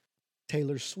of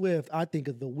Taylor Swift. I think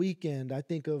of The Weeknd. I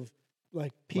think of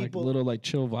like people, like little like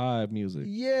chill vibe music.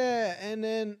 Yeah, and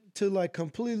then to like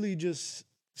completely just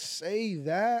say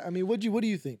that. I mean, what do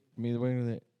you think? I mean, the way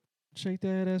that shake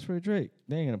that ass for Drake,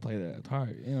 they ain't gonna play that at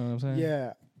Target. You know what I'm saying?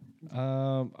 Yeah.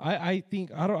 I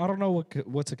think I don't know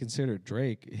what to consider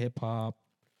Drake. Hip hop,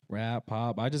 rap,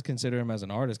 pop. I just consider him as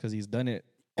an artist because he's done it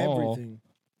all Everything.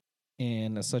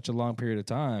 in such a long period of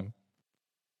time.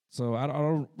 So I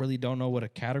don't really know what to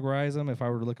categorize him. If I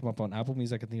were to look him up on Apple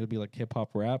Music, I think it would be like hip hop,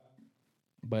 rap.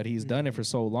 But he's done it for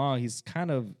so long. He's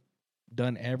kind of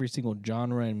done every single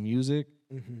genre in music.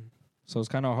 So it's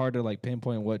kind of hard to like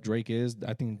pinpoint what Drake is.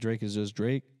 I think Drake is just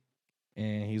Drake,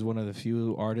 and he's one of the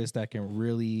few artists that can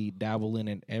really dabble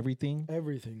in everything.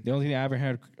 Everything. The only thing I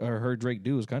ever heard Drake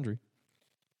do is country.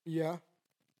 Yeah,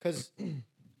 because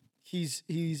he's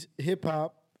hip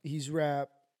hop, he's rap,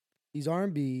 he's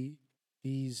R&B,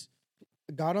 he's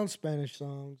got on Spanish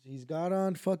songs, he's got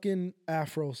on fucking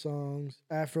Afro songs,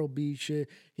 Afro beat shit.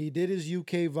 He did his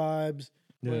UK vibes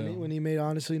when he made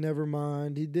Honestly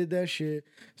Nevermind. He did that shit.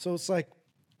 So it's like,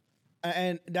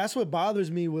 and that's what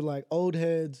bothers me with like old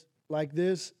heads like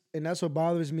this, and that's what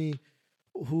bothers me,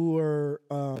 who are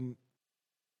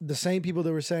the same people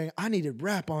that were saying I needed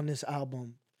rap on this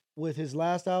album with his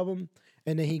last album,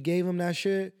 and then he gave him that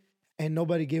shit, and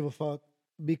nobody gave a fuck,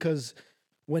 because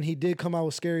when he did come out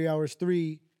with Scary Hours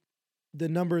 3, the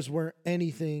numbers weren't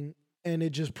anything, and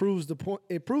it just proves the point.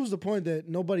 It proves the point that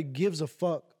nobody gives a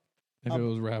fuck If it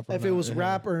was rap or if not. it was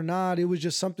rap or not. It was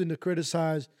just something to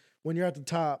criticize when you're at the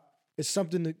top. It's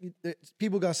something that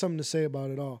people got something to say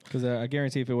about it all. Because I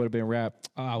guarantee if it would have been rap,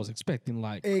 I was expecting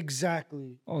like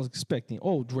Exactly. I was expecting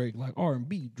old Drake, like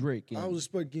R&B Drake. And I was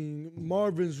expecting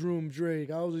Marvin's Room Drake.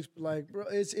 I was like, bro,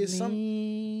 it's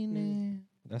some.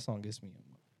 That song gets me.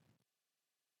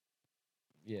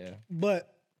 Yeah.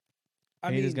 But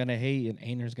I Haters mean, gonna hate and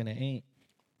ain'ters gonna ain't.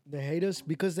 they hate us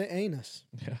because they ain't us.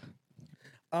 Yeah.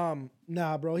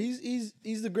 Nah, bro, he's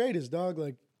the greatest, dog.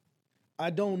 Like, I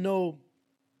don't know,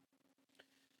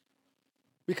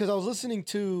 because I was listening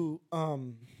to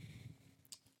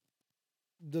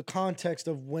the context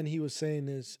of when he was saying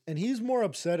this, and he's more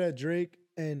upset at Drake,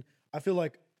 and I feel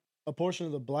like a portion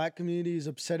of the black community is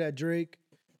upset at Drake,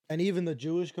 and even the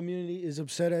Jewish community is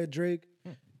upset at Drake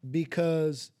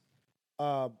because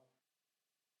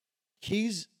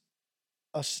he's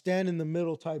a stand in the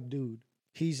middle type dude.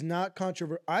 He's not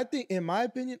controversial. I think, in my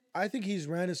opinion, I think he's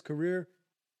ran his career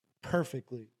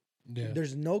perfectly. Yeah.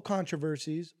 There's no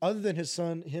controversies other than his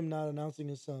son, him not announcing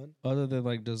his son. Other than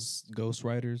like just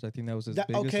ghostwriters, I think that was his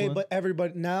biggest okay, one. but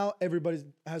everybody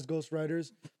has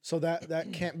ghostwriters, so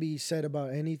that can't be said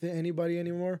about anybody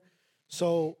anymore.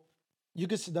 So you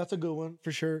could say that's a good one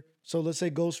for sure. So let's say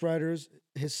ghostwriters,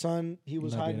 his son, he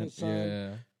was Not hiding being- his son.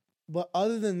 Yeah. But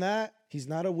other than that, he's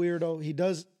not a weirdo. He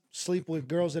does sleep with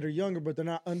girls that are younger, but they're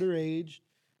not underage.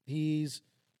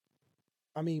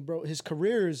 Bro, his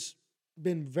career's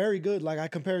been very good. Like, I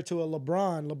compare it to a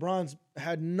LeBron. LeBron's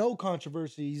had no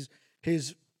controversies.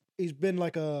 He's been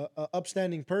like a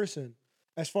upstanding person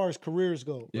as far as careers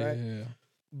go, right? Yeah.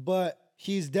 But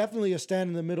he's definitely a stand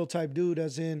in the middle type dude,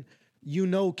 as in,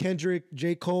 Kendrick,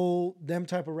 J. Cole, them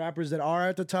type of rappers that are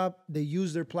at the top, they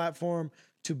use their platform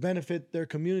to benefit their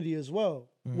community as well,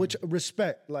 which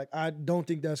respect. Like, I don't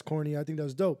think that's corny. I think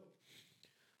that's dope.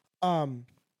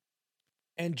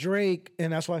 And Drake,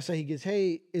 and that's why I say he gets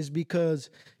hate, is because,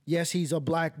 yes, he's a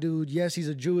black dude. Yes, he's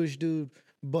a Jewish dude.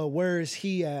 But where is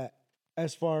he at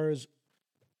as far as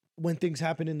when things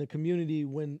happen in the community,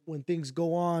 when things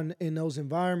go on in those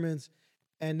environments?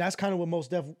 And that's kind of what Mos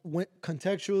Def went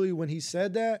contextually when he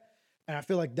said that. And I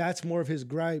feel like that's more of his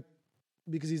gripe,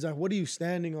 because he's like, what are you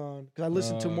standing on? Because I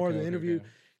listened to more of the interview. Okay.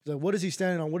 He's like, what is he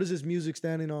standing on? What is this music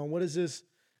standing on? What is this?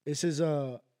 It's his,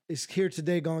 it's here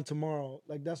today, gone tomorrow.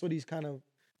 Like, that's what he's kind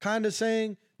of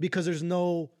saying, because there's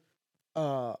no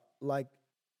like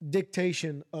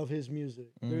dictation of his music.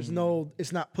 There's no,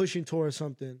 it's not pushing towards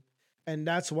something. And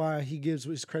that's why he gives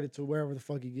his credit to wherever the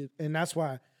fuck he gives. And that's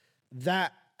why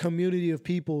that community of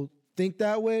people think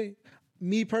that way.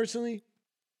 Me personally,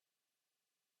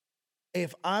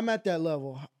 if I'm at that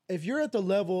level, if you're at the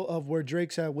level of where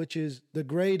Drake's at, which is the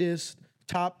greatest,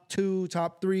 top 2,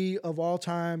 top 3 of all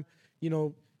time,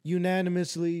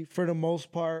 unanimously for the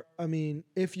most part. I mean,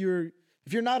 if you're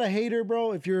not a hater,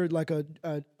 bro, if you're like a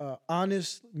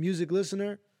honest music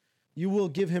listener, you will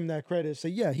give him that credit. Say,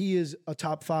 yeah, he is a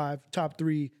top 5, top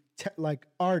 3 like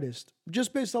artist,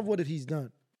 just based off what he's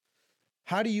done.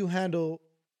 How do you handle,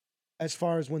 as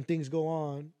far as when things go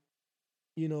on,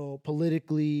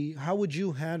 politically? How would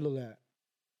you handle that?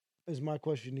 Is my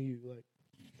question to you. Like,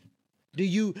 do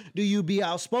you be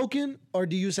outspoken, or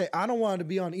do you say, I don't want to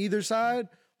be on either side?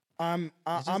 I'm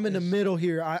in the middle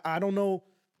here. I don't know.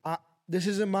 This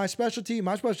isn't my specialty.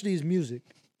 My specialty is music.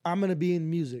 I'm gonna be in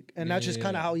music, and that's just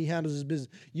kind of how he handles his business.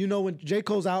 When J.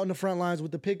 Cole's out in the front lines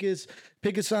with the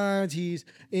picket signs, he's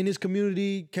in his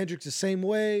community. Kendrick's the same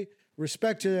way.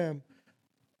 Respect to them,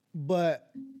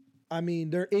 but I mean,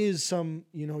 there is some.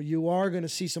 You are gonna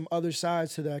see some other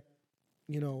sides to that.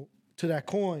 To that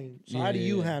coin. So how do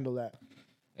you handle that?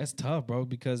 It's tough, bro,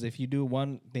 because if you do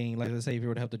one thing, like let's say if you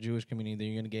were to help the Jewish community, then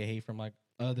you're gonna get hate from like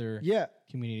other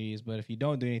communities. But if you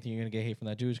don't do anything, you're gonna get hate from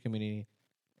that Jewish community.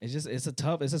 It's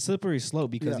a slippery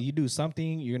slope, because you do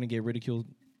something, you're gonna get ridiculed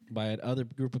by another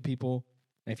group of people.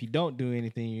 And if you don't do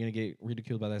anything, you're gonna get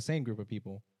ridiculed by that same group of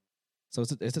people. So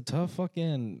it's a tough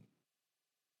fucking.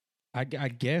 I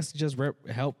guess just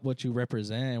help what you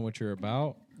represent and what you're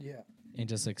about. Yeah. And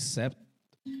just accept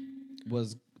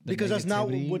because that's not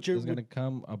what you're going to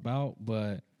come about,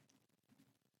 but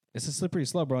it's a slippery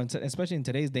slope, bro. And especially in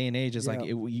today's day and age, it's like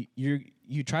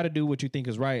you try to do what you think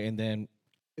is right, and then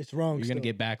it's wrong. You're going to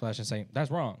get backlash and say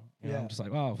that's wrong. I'm just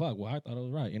like, oh fuck, well I thought it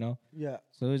was right, Yeah.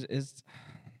 So it's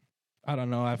I don't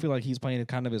know. I feel like he's playing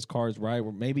kind of his cards right,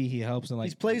 where maybe he helps and like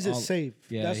he plays it safe.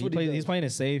 Yeah, that's what he does. He's playing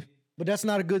it safe. But that's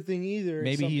not a good thing either.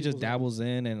 Maybe he just dabbles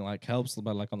in and like helps,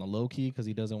 but like on the low key, because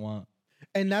he doesn't want.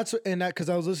 And that because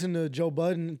I was listening to Joe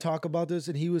Budden talk about this,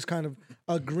 and he was kind of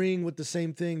agreeing with the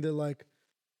same thing, that like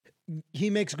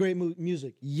he makes great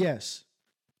music. Yes,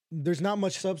 there's not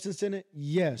much substance in it.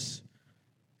 Yes,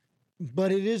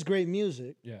 but it is great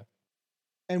music. Yeah,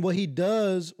 and what he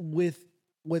does with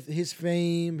his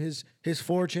fame, his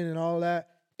fortune, and all that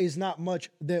is not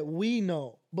much that we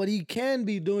know. But he can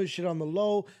be doing shit on the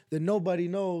low that nobody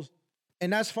knows,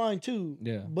 and that's fine too.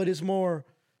 Yeah, but it's more.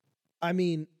 I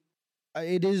mean.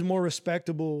 It is more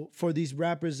respectable for these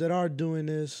rappers that are doing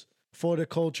this for the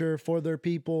culture, for their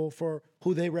people, for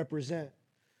who they represent,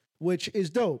 which is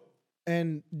dope.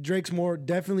 and Drake's more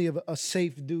definitely of a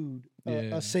safe dude,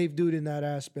 Yeah. a safe dude in that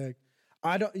aspect.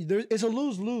 I don't. It's a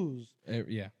lose lose.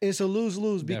 Yeah, It's a lose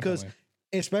lose because,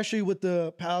 definitely. especially with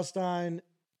the Palestine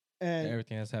and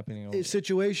Everything that's happening. Over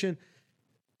situation,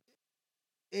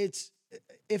 it's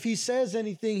if he says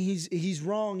anything, he's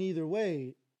wrong either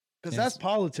way. Because that's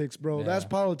politics, bro. That's Yeah.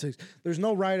 politics. There's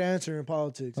no right answer in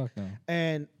politics, Fuck no.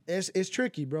 and it's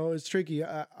tricky, bro. It's tricky.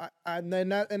 And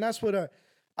that's what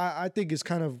I think is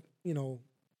kind of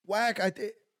whack.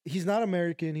 He's not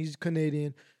American. He's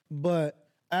Canadian, but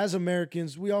as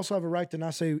Americans, we also have a right to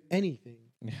not say anything.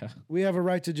 Yeah. We have a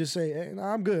right to just say, hey,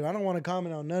 nah, I'm good. I don't want to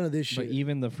comment on none of this But shit.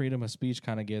 even the freedom of speech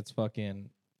kind of gets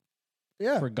fucking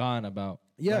Yeah. forgotten about.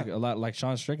 Yeah. Like, a lot, like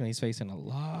Sean Strickland, he's facing a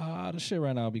lot of shit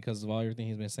right now because of all everything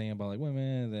he's been saying about like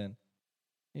women. And then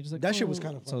he's just like, That shit was "Oh."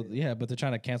 kinda So funny. yeah, but they're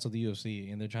trying to cancel the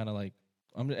UFC and they're trying to like,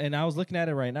 and I was looking at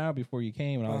it right now before you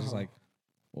came, and I was just Uh-huh. like,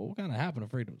 well, what kind of happened to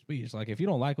freedom of speech? Like, if you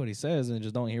don't like what he says, then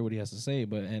just don't hear what he has to say.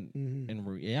 But in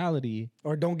reality,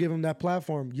 Or don't give him that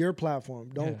platform, your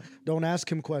platform. Don't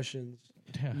ask him questions.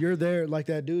 You're there like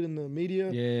that dude in the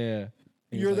media. yeah.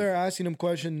 He's You're like- there asking him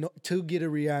question to get a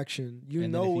reaction. You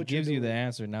and know then if what he gives you're you the doing.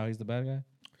 answer, now he's the bad guy.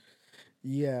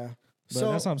 Yeah. But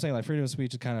So that's what I'm saying. Like, freedom of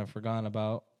speech is kind of forgotten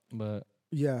about. But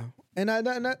yeah, and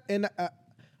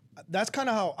that's kind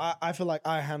of how I feel like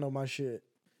I handle my shit.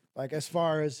 Like as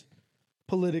far as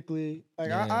politically, like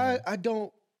Yeah. I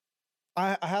don't.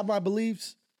 I have my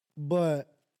beliefs,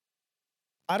 but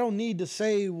I don't need to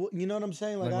say. You know what I'm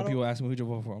saying? like I when don't. people ask me who'd you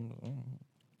vote for, I'm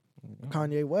like,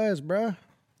 Kanye West, bruh.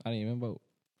 I didn't even vote.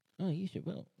 Oh, you should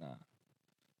vote. Nah.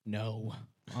 No,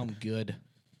 I'm good.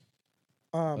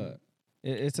 But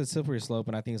it's a slippery slope,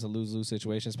 and I think it's a lose-lose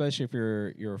situation, especially if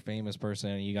you're a famous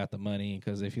person and you got the money.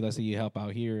 Because if let's say you help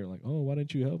out here, like, oh, why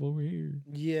didn't you help over here?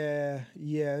 Yeah,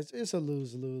 it's a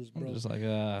lose-lose, bro. I'm just like,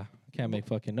 can't make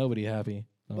fucking nobody happy.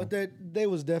 So, But they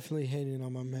was definitely hating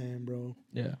on my man, bro.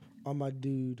 yeah. On my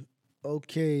dude.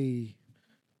 Okay.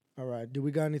 All right. Do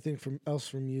we got anything else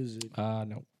from music?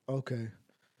 No. Okay.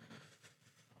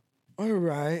 All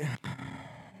right.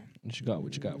 What you got?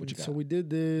 What you got? What you got? So we did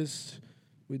this.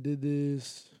 We did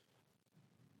this.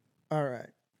 All right.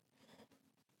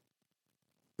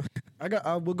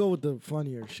 We'll go with the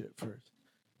funnier shit first.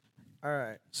 All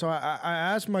right. So I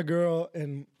asked my girl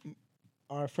and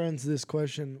our friends this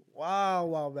question a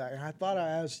while back, and I thought I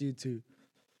asked you too.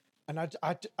 And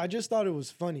I just thought it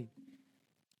was funny.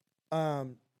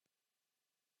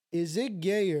 Is it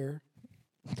gayer?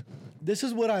 This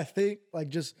is what I think, like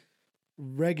just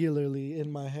regularly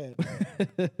in my head.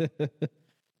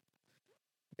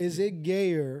 Is it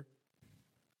gayer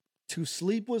to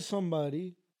sleep with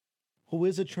somebody who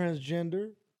is a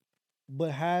transgender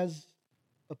but has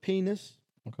a penis,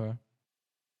 Okay.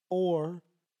 or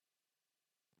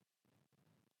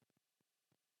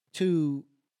to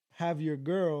have your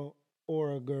girl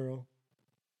or a girl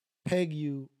peg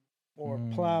you or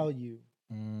plow you?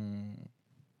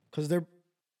 Because they're,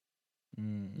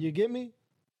 you get me?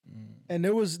 And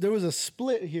there was a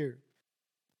split here.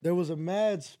 There was a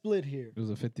mad split here. It was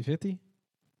a 50-50?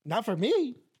 Not for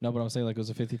me. No, but I'm saying like it was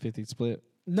a 50-50 split.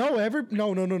 No.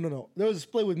 There was a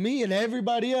split with me and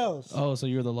everybody else. Oh, so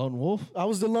you're the lone wolf? I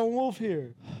was the lone wolf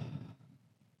here.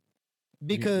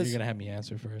 Because You're going to have me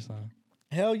answer first, huh?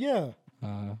 hell yeah.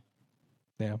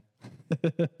 Damn.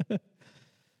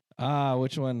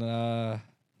 Which one?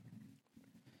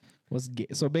 What's gay?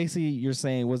 So basically, you're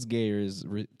saying what's gayer is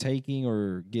taking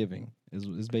or giving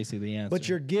is basically the answer. But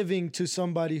you're giving to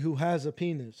somebody who has a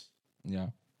penis. yeah,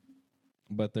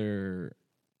 but they're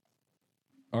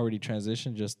already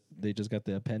transitioned. They just got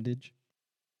the appendage.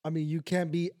 I mean, you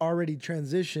can't be already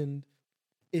transitioned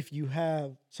if you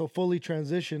have fully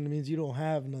transitioned means you don't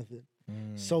have nothing.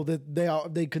 So that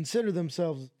they consider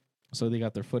themselves. So they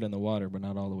got their foot in the water, but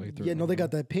not all the way through. Yeah, no, they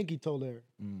got that pinky toe there.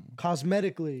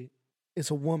 Cosmetically, it's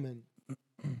a woman,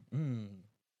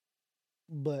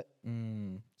 but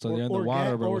So they're in the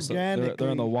water, but they're in the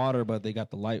organically. water, but they got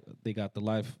the life. They got the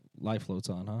life floats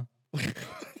on, huh? what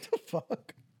the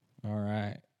fuck? All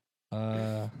right.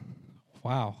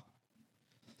 Wow.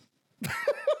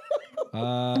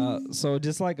 So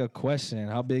just like a question,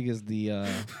 how big is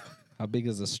the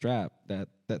strap that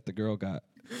the girl got?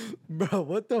 Bro,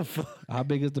 what the fuck? How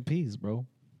big is the piece, bro?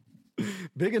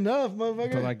 Big enough,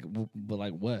 motherfucker. But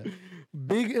like what?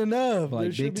 Big enough. But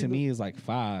like big to me is like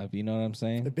 5. You know what I'm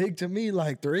saying? Big to me,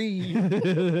 like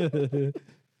 3.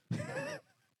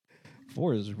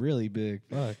 4 is really big.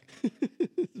 Fuck.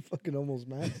 It's fucking almost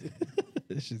massive.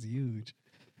 This shit's huge.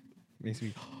 Makes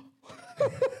me.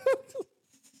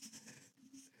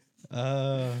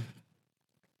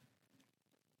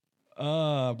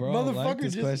 Bro, I like Motherfucker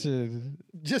this just- question.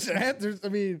 Just answers. I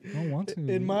mean, I don't want to.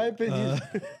 in my opinion,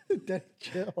 Daddy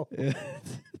chill.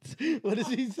 What does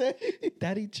he say?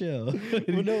 Daddy chill.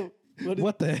 Well, no.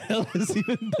 What the hell is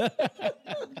even that?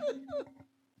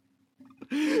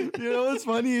 You know what's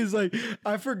funny is like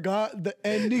I forgot the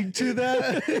ending to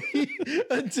that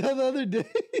until the other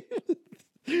day.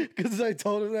 Because I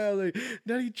told him that I was like,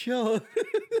 Daddy, chill.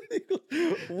 He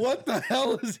goes, what the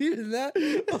hell is even that?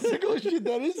 I was like, oh shit,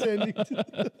 that is ending. To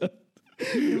that.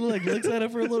 He like looks at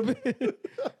it for a little bit.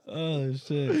 Oh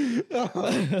shit.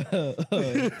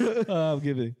 I'm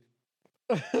giving.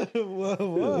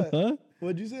 What? Huh?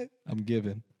 What'd you say? I'm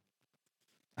giving.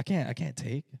 I can't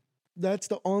take. That's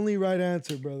the only right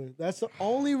answer, brother. That's the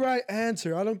only right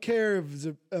answer. I don't care if it's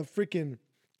a freaking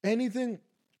anything.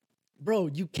 Bro,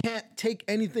 you can't take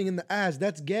anything in the ass.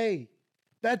 That's gay.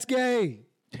 That's gay.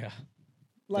 Yeah.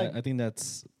 Like I think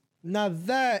that's now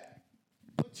that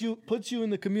puts you in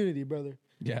the community, brother.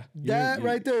 yeah. That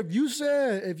right there. If you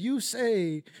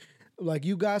say like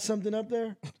you got something up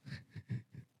there,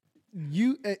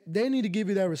 they need to give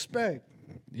you that respect.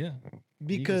 Yeah.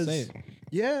 Because say it.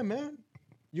 yeah, man.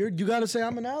 You got to say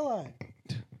I'm an ally.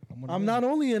 I'm I'm not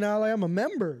only an ally, I'm a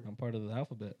member. I'm part of the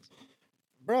alphabet.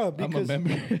 Bro, I'm a because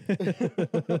member.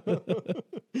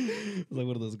 It's like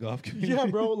one of those golf communities. yeah,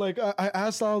 bro. Like I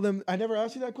asked all of them. I never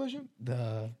asked you that question.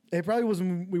 It probably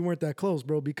wasn't. We weren't that close,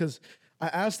 bro. Because I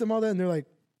asked them all that, and they're like,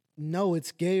 "No,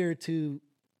 it's gayer to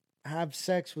have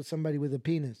sex with somebody with a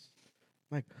penis."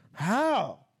 I'm like,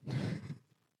 how?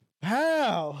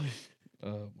 How?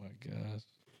 Oh my gosh.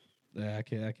 Yeah, I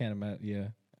can't imagine. Yeah,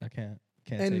 I can't.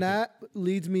 Take And that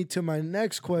leads me to my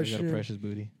next it. I got a question. precious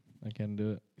booty. I can't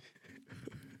do it.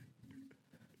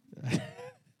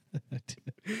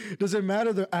 Does it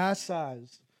matter the ass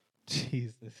size?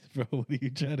 Jesus, bro, what are you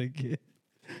trying to get?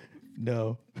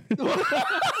 No.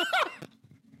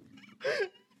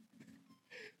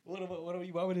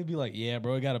 Why would it be like, yeah,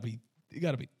 bro, it gotta be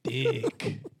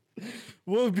thick.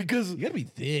 Well, because You gotta be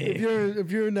thick.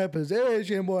 if you're in that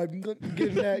position, boy,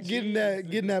 getting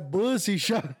that pussy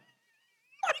shot.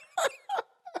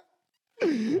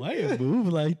 Why it move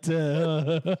like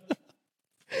that?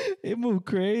 It move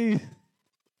crazy.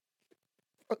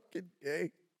 Fucking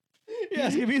gay. You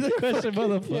asking me the question,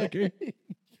 motherfucker.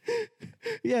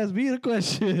 You asked me the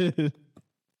question.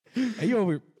 Are you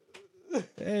over?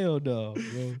 Hell no,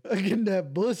 bro. Getting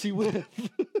that pussy whip.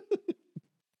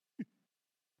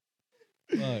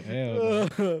 Fuck, hell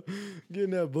no.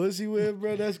 Getting that pussy whip,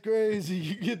 bro. That's crazy.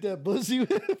 You get that pussy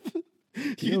whip.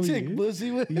 You Yo, take you-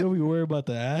 pussy whip. You don't be worried about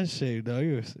the ass shape, though.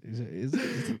 It's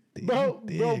Bro,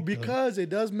 thick, because it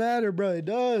does matter, bro. It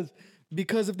does.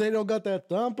 Because if they don't got that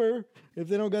thumper,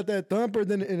 then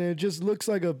and it just looks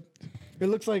like it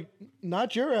looks like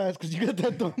not your ass because you got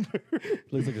that thumper.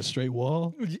 looks like a straight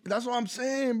wall. That's what I'm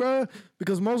saying, bro.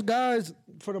 Because most guys,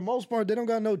 for the most part, they don't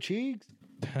got no cheeks.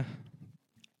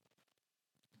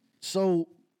 So,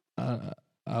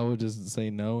 I would just say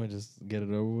no and just get it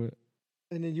over with.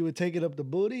 and then you would take it up the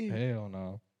booty. Hell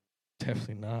no,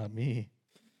 definitely not me.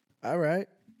 All right.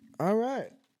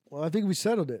 Well, I think we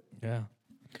settled it. Yeah,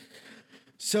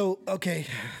 So, okay,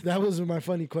 that was my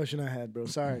funny question I had, bro.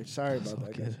 Sorry about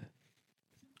that, guys.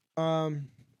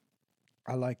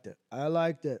 I liked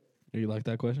it. You like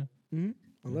that question?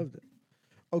 I loved it.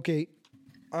 Okay,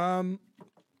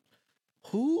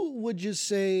 who would you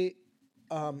say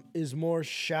is more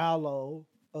shallow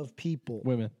of people?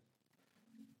 Women.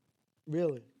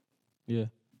 Really? Yeah.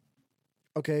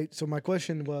 Okay, so my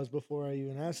question was before I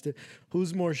even asked it,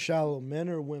 who's more shallow, men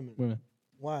or women? Women.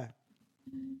 Why?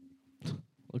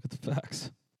 Look at the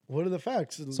facts. What are the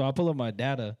facts? So I'll pull up my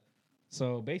data.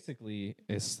 So basically,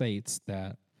 it states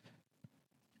that.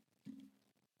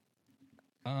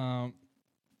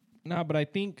 No, but I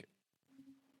think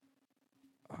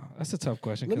that's a tough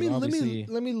question. let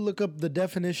 'Cause me look up the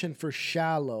definition for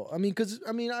shallow. I mean, because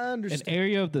I an understand.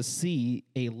 area of the sea,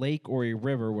 a lake or a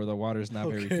river where the water is not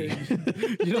very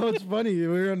deep. You know what's funny?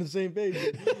 We're on the same page.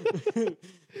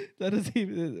 That is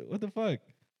even what the fuck.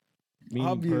 Meaning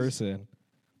Obvious. person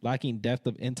lacking depth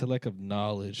of intellect of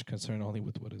knowledge, concerned only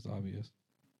with what is obvious.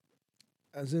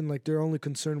 As in, like they're only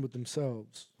concerned with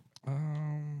themselves.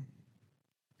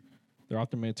 They're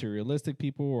often materialistic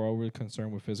people or overly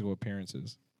concerned with physical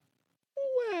appearances.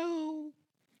 Well,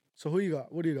 So who you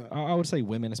got? What do you got? I would say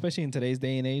women, especially in today's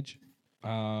day and age.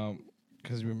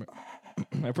 Because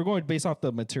if we're going based off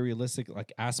the materialistic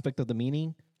like aspect of the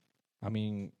meaning, I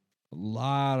mean, a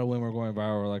lot of women are going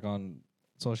viral like on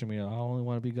social media. I only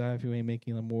want to be a guy if you ain't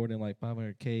making more than like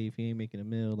 500K, if you ain't making a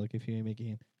mil, like if you ain't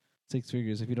making 6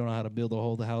 figures, if you don't know how to build or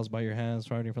hold the house by your hands,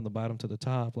 starting from the bottom to the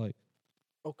top, like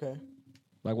Okay.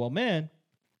 Like, well, men,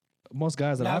 most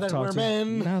guys that Now I've that talked we're to,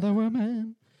 men. now that we're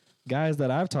men, guys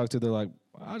that I've talked to, they're like,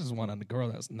 I just want a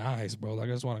girl that's nice, bro. Like,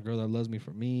 I just want a girl that loves me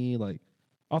for me. Like,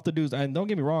 off the dudes, and don't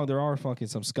get me wrong, there are fucking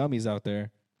some scummies out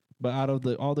there, but out of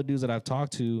all the dudes that I've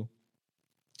talked to,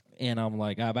 and I'm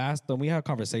like, I've asked them, we have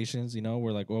conversations, you know,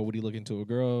 we're like, well, what do you look into a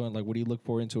girl? And like, what do you look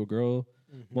for into a girl?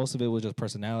 Most of it was just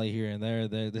personality here and there,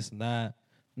 this and that.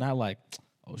 Not like,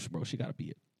 oh, bro, she gotta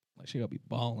be like, she gotta be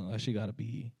balling, like she gotta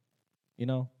be, you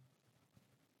know.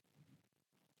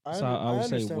 So I would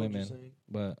say understand what you're women, saying.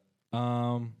 but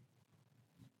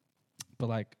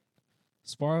like,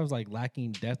 as far as like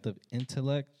lacking depth of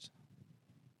intellect,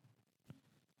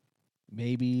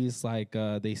 maybe it's like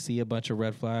they see a bunch of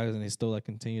red flags and they still like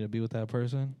continue to be with that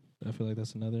person. I feel like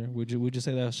that's another. Would you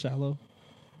say that's shallow?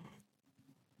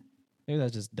 Maybe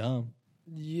that's just dumb.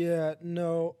 Yeah,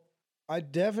 no, I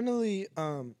definitely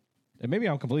And maybe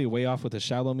I'm completely way off with the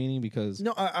shallow meaning because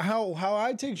no. How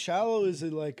I take shallow is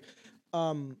it like,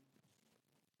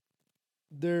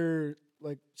 they're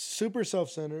like super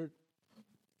self-centered,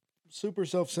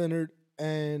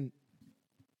 and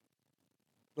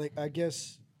like I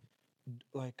guess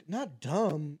like not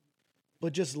dumb,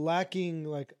 but just lacking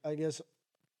like I guess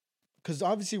because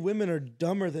obviously women are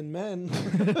dumber than men.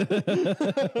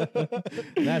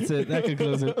 that's it. That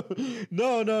concludes it.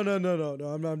 No.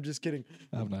 I'm just kidding.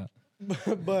 I'm not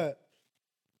But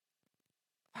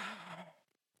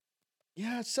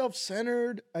yeah,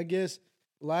 self-centered. I guess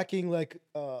lacking like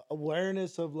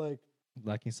awareness of like.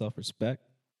 lacking self-respect.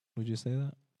 Would you say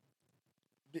that?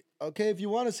 Okay, if you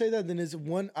want to say that, then it's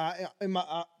one.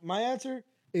 My answer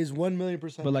is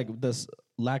 1,000,000%. But like, does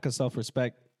lack of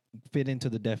self-respect fit into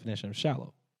the definition of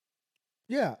shallow?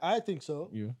 Yeah, I think so.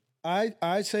 You?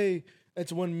 I say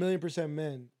it's 1,000,000%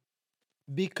 men,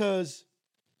 because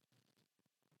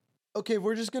okay,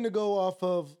 we're just gonna go off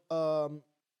of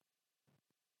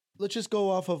let's just go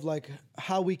off of like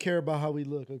how we care about how we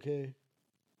look. Okay,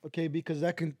 because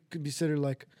that could be considered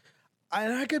like,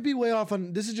 and I could be way off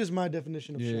on this. Is just my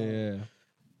definition of shallow. Yeah.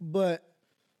 But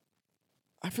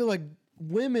I feel like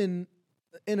women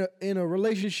in a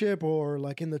relationship or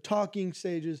like in the talking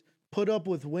stages put up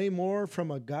with way more from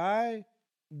a guy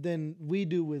than we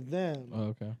do with them. Oh,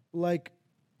 okay. Like,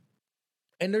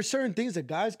 and there's certain things that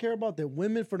guys care about that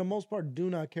women for the most part do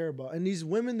not care about. And these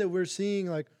women that we're seeing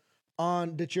like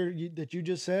on that you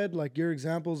just said, like your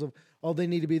examples of, oh, they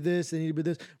need to be this, they need to be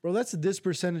this. Bro, that's this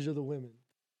percentage of the women.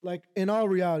 Like in all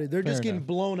reality, they're just getting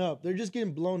blown up. They're just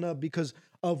getting blown up because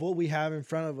of what we have in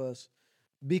front of us.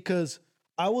 Because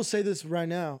I will say this right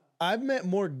now, I've met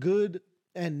more good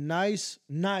and nice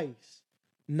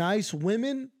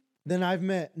women than I've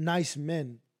met nice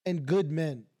men and good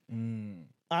men.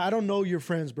 I don't know your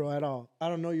friends, bro, at all. I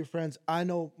don't know your friends. I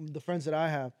know the friends that I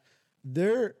have.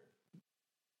 They're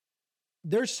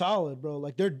solid, bro.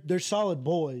 Like they're solid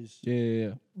boys.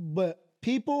 Yeah. But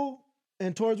people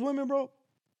and towards women, bro,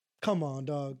 come on,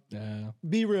 dog. Yeah.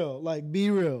 Be real. Like, be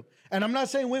real. And I'm not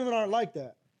saying women aren't like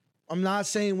that.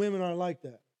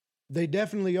 They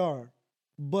definitely are.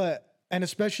 But, and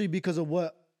especially because of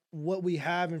what we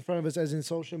have in front of us as in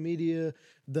social media,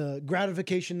 the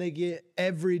gratification they get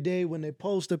every day when they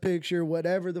post a picture,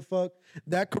 whatever the fuck,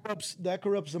 that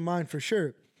corrupts the mind for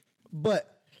sure.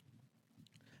 But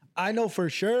I know for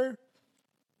sure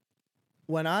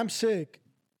when I'm sick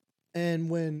and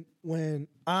when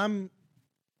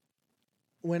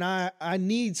I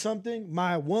need something,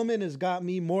 my woman has got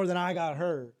me more than I got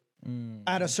her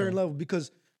at a certain level,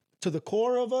 because to the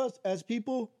core of us as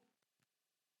people,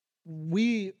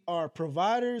 we are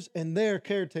providers and they're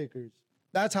caretakers.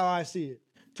 That's how I see it,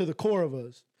 to the core of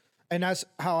us. And that's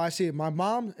how I see it. My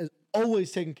mom is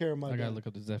always taking care of my I gotta dad. look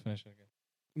up this definition again.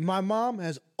 My mom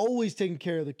has always taken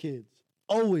care of the kids.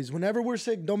 Always. Whenever we're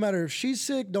sick, don't matter if she's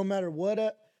sick, don't matter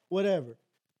whatever.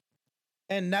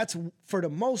 And that's for the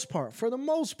most part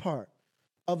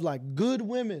of like good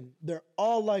women. They're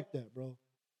all like that, bro.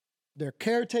 They're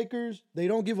caretakers. They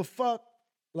don't give a fuck.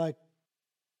 Like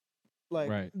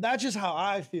right. That's just how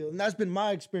I feel. And that's been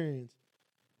my experience.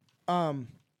 And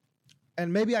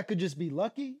maybe I could just be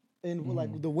lucky in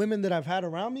like the women that I've had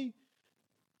around me.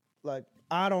 Like,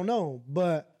 I don't know.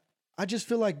 But I just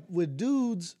feel like with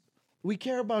dudes, we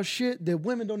care about shit that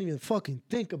women don't even fucking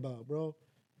think about, bro.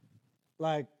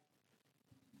 Like,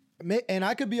 and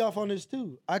I could be off on this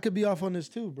too.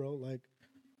 Bro. Like,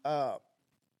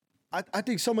 I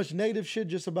think so much negative shit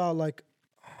just about like,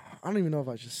 I don't even know if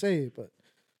I should say it, but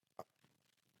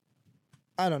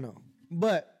I don't know.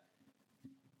 But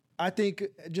I think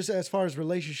just as far as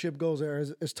relationship goes,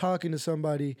 or as talking to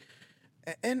somebody,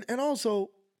 and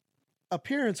also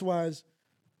appearance wise,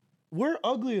 we're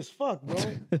ugly as fuck, bro.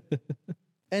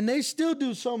 And they still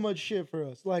do so much shit for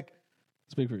us. Like,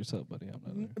 Speak for yourself, buddy. I'm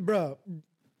not. bro,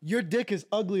 your dick is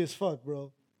ugly as fuck,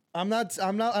 bro. I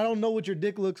don't know what your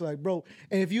dick looks like, bro.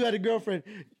 And if you had a girlfriend,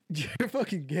 you're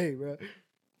fucking gay, bro.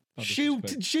 No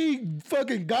She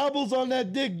fucking gobbles on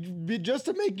that dick just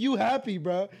to make you happy,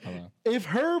 bro. Hold on. If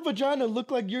her vagina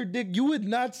looked like your dick, you would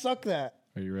not suck that.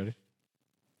 Are you ready?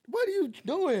 What are you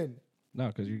doing? No,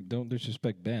 because you don't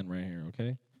disrespect Ben right here,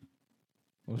 okay?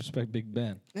 Don't respect Big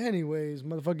Ben. Anyways,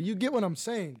 motherfucker, you get what I'm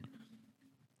saying.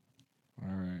 All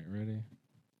right, ready?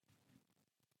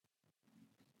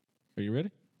 Are you ready?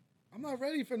 I'm not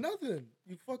ready for nothing.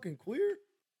 You fucking queer?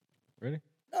 Ready?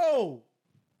 No.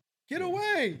 Get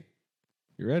away.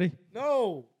 You ready?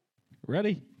 No.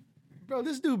 Ready? Bro,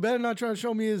 this dude better not try to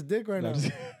show me his dick right now.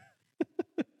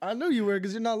 I knew you were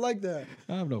because you're not like that.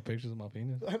 I have no pictures of my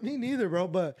penis. Me neither, bro.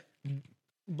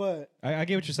 But I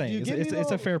get what you're saying. You get me, It's a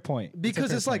though? fair point.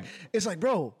 because it's like,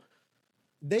 bro,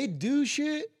 they do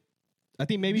shit I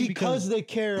think maybe because they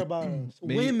care about us.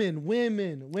 Maybe-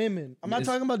 Women. I'm not It's-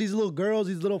 talking about these little girls,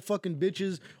 these little fucking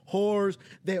bitches, whores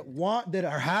that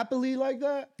are happily like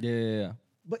that. yeah.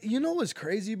 But you know what's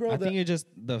crazy, bro? I think it's just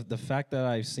the fact that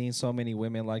I've seen so many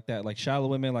women like that, like shallow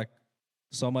women, like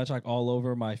so much like all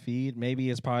over my feed. Maybe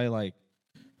it's probably like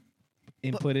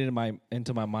inputted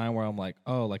into my mind where I'm like,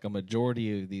 oh, like a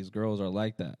majority of these girls are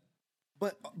like that.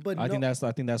 but I think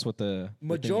that's what the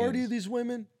majority thing of these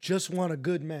women just want a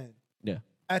good man. yeah.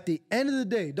 At the end of the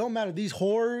day, don't matter these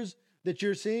horrors that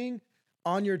you're seeing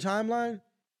on your timeline,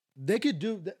 they could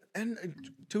do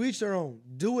and to each their own.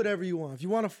 Do whatever you want. If you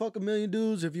want to fuck a million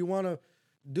dudes, if you want to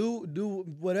do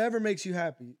whatever makes you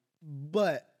happy.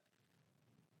 But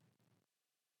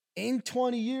in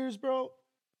 20 years, bro,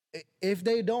 if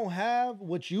they don't have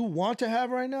what you want to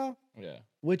have right now, Yeah.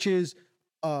 which is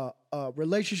a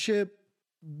relationship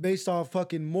based off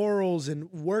fucking morals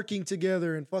and working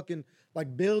together and fucking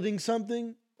like building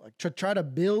something, like try to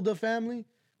build a family,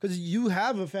 because you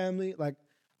have a family, like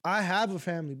I have a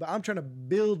family, but I'm trying to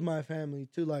build my family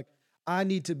to like I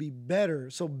need to be better.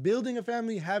 So building a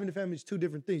family, having a family is two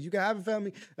different things. You can have a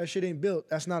family, that shit ain't built.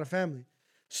 That's not a family.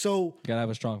 So You gotta have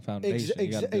a strong foundation.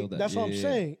 You gotta build that. that's what I'm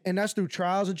saying. And that's through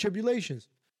trials and tribulations.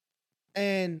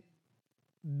 And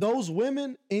those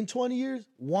women in 20 years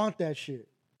want that shit.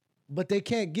 But they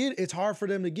can't get it. It's hard for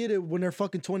them to get it when they're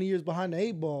fucking 20 years behind the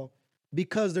 8 ball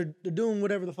because they're doing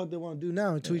whatever the fuck they want to do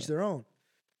now and to each their own.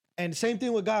 And same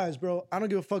thing with guys, bro. I don't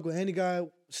give a fuck what any guy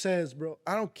says, bro.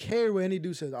 I don't care what any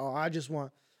dude says. Oh, I just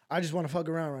want to fuck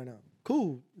around right now.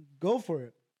 Cool. Go for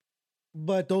it.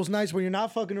 But those nights when you're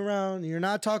not fucking around, and you're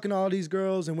not talking to all these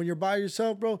girls, and when you're by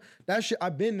yourself, bro, that shit,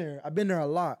 I've been there. I've been there a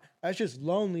lot. That's just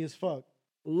lonely as fuck.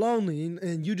 Lonely,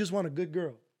 and you just want a good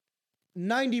girl.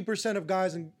 90% of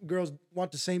guys and girls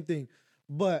want the same thing.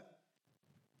 But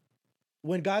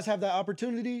when guys have that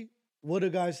opportunity, what do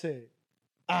guys say?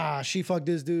 Ah, she fucked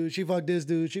this dude. She fucked this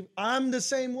dude. I'm the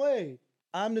same way.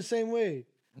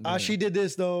 Ah, she did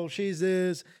this though. She's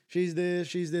this.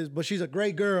 But she's a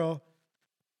great girl.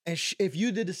 And if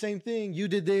you did the same thing, you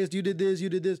did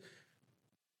this.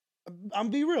 I'm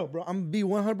be real, bro. I'm be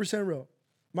 100% real.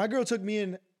 My girl took me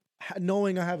in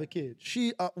knowing I have a kid.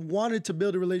 She wanted to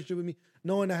build a relationship with me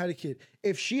knowing I had a kid.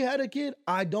 If she had a kid,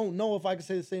 I don't know if I could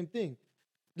say the same thing.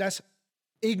 That's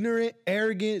ignorant,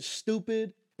 arrogant,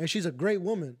 stupid, and she's a great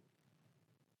woman.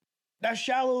 That's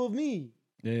shallow of me.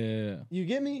 Yeah. You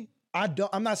get me?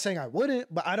 I'm not saying I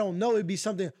wouldn't, but I don't know. It'd be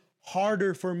something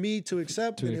harder for me to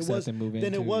accept than it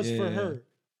was for her.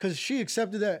 Because she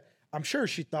accepted that. I'm sure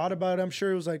she thought about it. I'm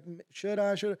sure it was like, should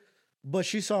I? But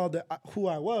she saw who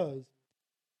I was.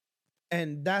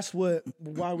 And that's why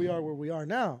we are where we are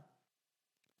now.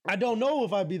 I don't know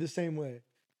if I'd be the same way.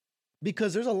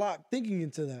 Because there's a lot thinking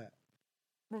into that.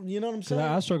 You know what I'm saying?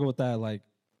 I struggle with that like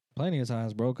plenty of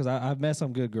times, bro. Because I've met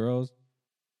some good girls.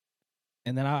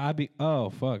 And then I'd be,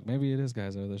 oh, fuck, maybe it is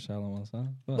guys that are the shallow ones, huh?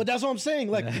 Fuck. But that's what I'm saying.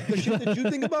 Like, the shit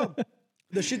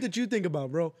that you think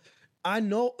about, bro. I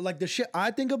know, like, the shit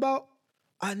I think about,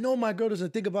 I know my girl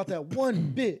doesn't think about that one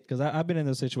bit. Because I've been in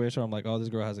this situation where I'm like, oh, this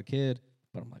girl has a kid.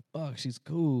 But I'm like, fuck, she's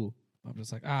cool. I'm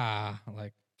just like, I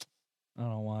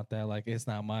don't want that. Like, it's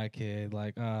not my kid.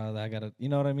 Like, I gotta, you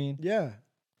know what I mean? Yeah.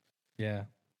 Yeah.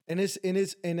 And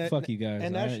Fuck you guys.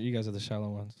 And you guys are the shallow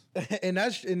ones. And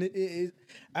that's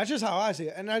just how I see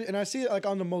it. And I see it like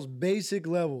on the most basic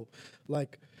level,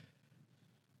 like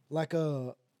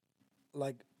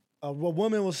a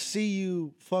woman will see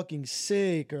you fucking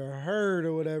sick or hurt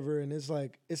or whatever, and it's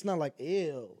like it's not like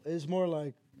ill. It's more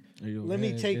like Let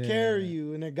me take care of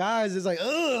you. And the guys is like,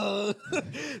 ugh.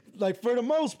 Like for the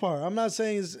most part. I'm not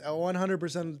saying it's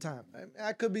 100% of the time.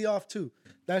 I could be off too.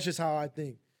 That's just how I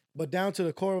think. But down to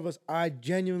the core of us, I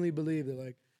genuinely believe that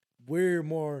like we're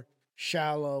more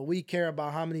shallow. We care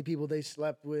about how many people they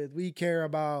slept with. We care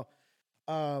about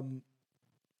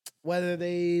whether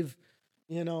they've,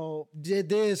 did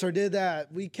this or did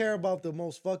that. We care about the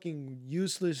most fucking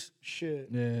useless shit.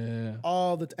 Yeah.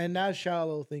 And that's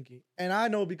shallow thinking. And I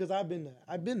know because I've been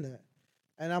that.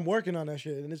 And I'm working on that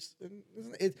shit. And it's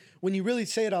when you really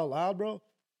say it out loud, bro,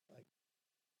 like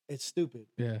it's stupid.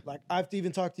 Yeah. Like I've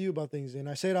even talked to you about things and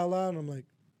I say it out loud and I'm like,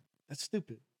 that's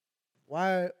stupid.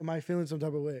 Why am I feeling some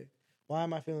type of way? Why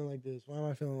am I feeling like this? Why am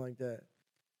I feeling like that?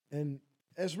 And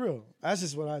it's real. That's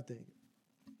just what I think.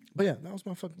 But yeah, that was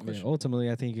my fucking question. Yeah,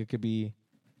 ultimately, I think it could be.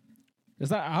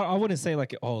 It's not. I wouldn't say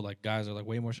like like guys are like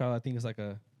way more shallow. I think it's like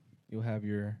you'll have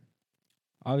your.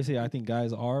 Obviously, I think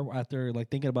guys are after like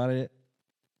thinking about it,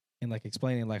 and like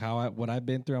explaining like what I've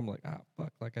been through. I'm like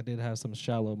fuck, like I did have some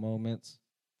shallow moments.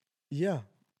 Yeah,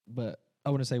 but I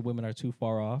wouldn't say women are too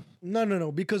far off.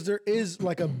 No, because there is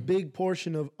like a big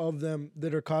portion of them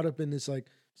that are caught up in this like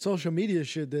social media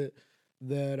shit that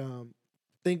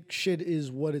think shit is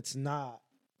what it's not.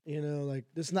 Like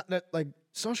it's not that like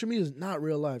social media is not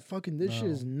real life. Fucking this shit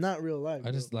is not real life.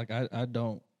 I just like I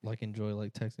don't like enjoy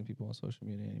like texting people on social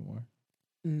media anymore.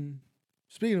 Mm.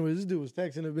 Speaking of which, this dude was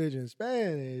texting a bitch in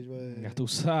Spanish. But... Ya tú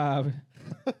sabes.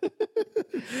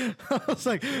 I was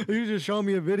like, you just showed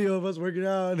me a video of us working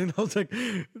out, and then I was like,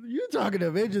 you talking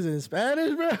to bitches in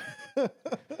Spanish, bro? What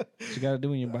you gotta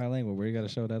do when you're bilingual, bro. You gotta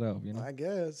show that up, I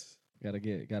guess. Gotta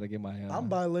get my. I'm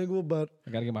bilingual, but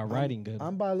I gotta get my writing good.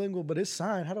 I'm bilingual, but it's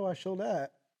signed. How do I show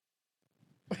that?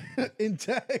 In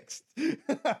text.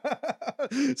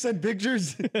 Send pictures.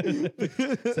 Send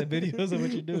videos of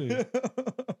what you're doing.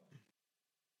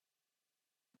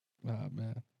 Oh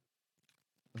man.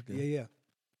 Yeah.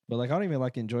 But like I don't even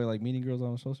like enjoy like meeting girls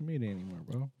on social media anymore,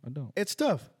 bro. I don't. It's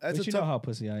tough. But you know how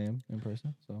pussy I am in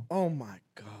person, so. Oh my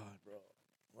god, bro.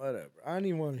 Whatever. I don't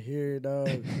even want to hear it, dog.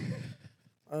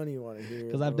 I don't even want to hear it.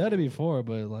 Because I've done it before,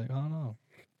 but like I don't know.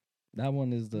 That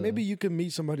one is the. Maybe you could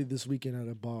meet somebody this weekend at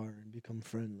a bar and become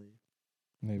friendly.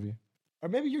 Maybe. Or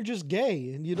maybe you're just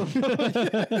gay and you don't know it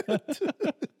yet.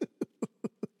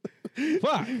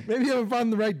 Fuck. Maybe you haven't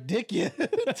found the right dick yet.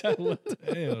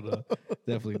 Hell no.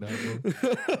 Definitely not,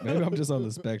 bro. Maybe I'm just on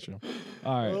the spectrum.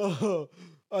 All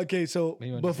right. Okay, so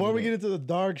before we get into the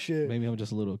dark shit. Maybe I'm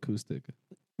just a little acoustic.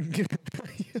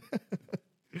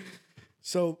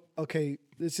 So, okay,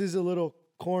 this is a little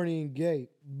corny and gay,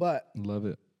 but Love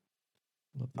it.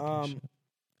 Love the gay shit.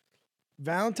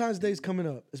 Valentine's Day's coming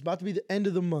up. It's about to be the end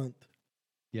of the month.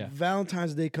 Yeah.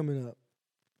 Valentine's Day coming up.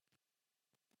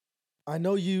 I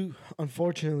know you,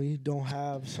 unfortunately, don't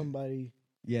have somebody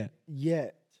yet. You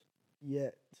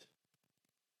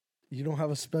don't have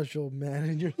a special man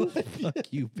in your life.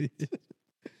 Fuck you, bitch.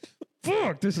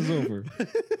 Fuck, this is over.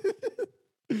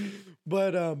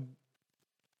 But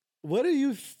what do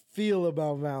you feel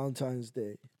about Valentine's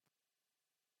Day?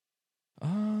 I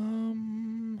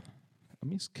mean,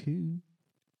 it's cool.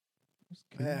 It's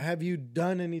cool. Have you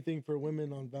done anything for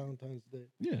women on Valentine's Day?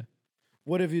 Yeah.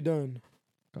 What have you done?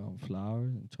 Got 'em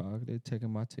flowers and chocolate, take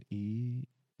them out to eat,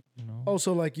 you know. Oh,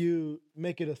 so like you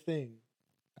make it a thing.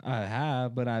 I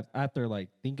have, but after like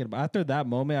thinking about after that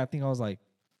moment, I think I was like,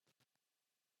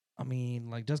 I mean,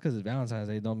 like just because it's Valentine's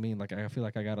Day don't mean like I feel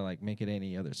like I gotta like make it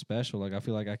any other special. Like I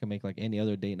feel like I can make like any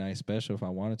other date night special if I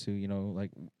wanted to, you know.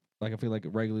 Like I feel like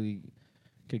regularly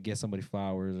could get somebody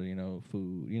flowers or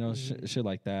food, shit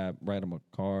like that. Write them a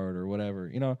card or whatever,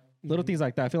 little things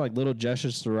like that. I feel like little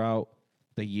gestures throughout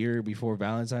the year before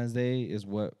Valentine's Day is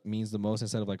what means the most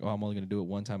instead of like, oh, I'm only going to do it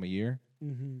one time a year.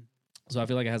 Mm-hmm. So I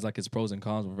feel like it has like its pros and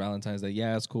cons with Valentine's Day.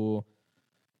 Yeah, it's cool.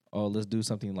 Oh, let's do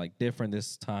something like different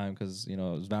this time because,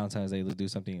 it's Valentine's Day. Let's do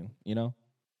something,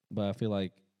 But I feel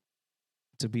like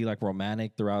to be like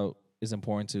romantic throughout is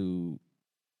important to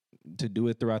do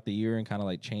it throughout the year and kind of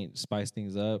like spice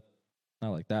things up.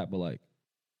 Not like that, but like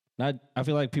I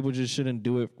feel like people just shouldn't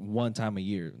do it one time a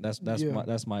year. That's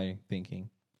my thinking.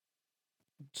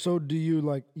 So do you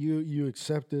like you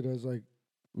accept it as like?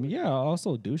 Yeah, I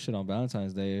also do shit on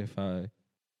Valentine's Day if I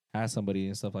had somebody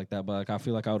and stuff like that. But like I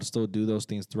feel like I would still do those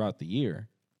things throughout the year.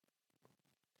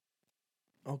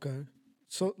 Okay,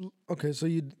 so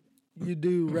you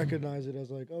do recognize it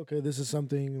as like, okay, this is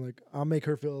something like I'll make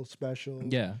her feel special.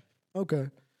 Yeah. Okay.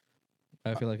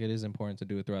 I feel like it is important to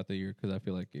do it throughout the year because I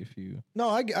feel like if you. No,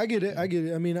 I get it. I get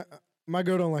it. I mean, my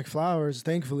girl don't like flowers.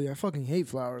 Thankfully, I fucking hate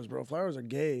flowers, bro. Flowers are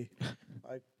gay.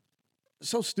 Like,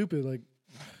 so stupid. Like,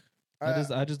 I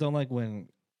just don't like when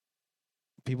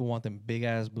people want them big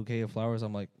ass bouquet of flowers.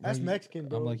 I'm like, That's you- Mexican,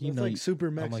 bro. I'm like, you That's know, like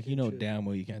super Mexican. I'm like, you know, shit. damn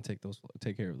well you can't take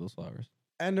care of those flowers.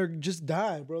 And they're just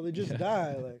die, bro. They just Yeah.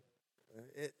 die. Like,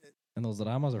 And those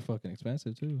ramas are fucking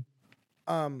expensive too.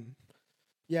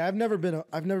 yeah. I've never been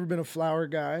a flower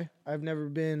guy. I've never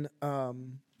been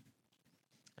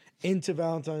into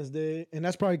Valentine's Day, and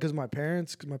that's probably because my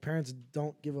parents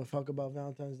don't give a fuck about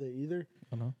Valentine's Day either.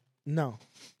 I know. No.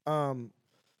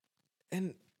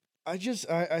 And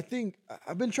I think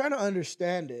I've been trying to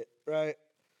understand it, right?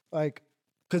 Like,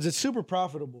 because it's super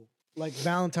profitable. Like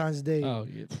Valentine's Day. Oh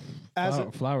yeah. As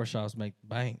Flower shops make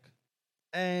bank.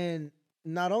 and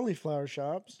not only flower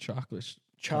shops,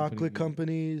 chocolate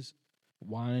companies,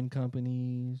 wine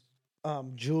companies,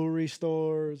 jewelry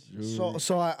stores. Jewelry.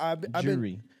 So I've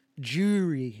been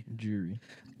jewelry.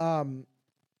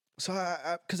 So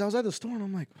because I was at the store and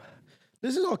I'm like,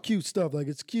 this is all cute stuff. Like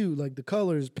it's cute, like the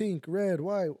colors, pink, red,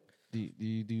 white. Do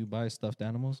you buy stuffed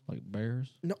animals like bears?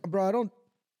 No, bro, I don't.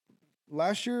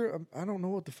 Last year, I don't know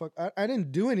what the fuck. I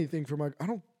didn't do anything for my. I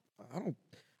don't.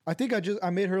 I think I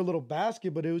made her a little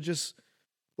basket, but it was just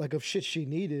like of shit she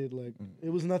needed. Like it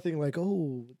was nothing like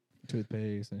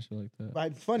Toothpaste and shit like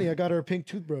that. Funny, I got her a pink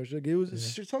toothbrush. Like it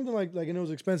was something like and it was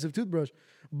an expensive toothbrush,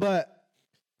 but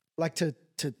like to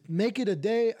make it a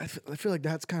day, I feel like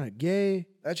that's kind of gay.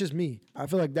 That's just me. I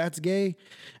feel like that's gay,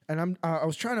 and I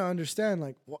was trying to understand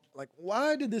like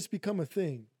why did this become a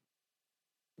thing?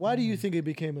 Why do you think it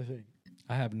became a thing?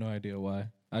 I have no idea why.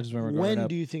 I just remember growing When up.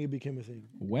 do you think it became a thing?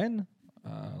 When?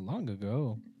 Long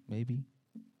ago, maybe.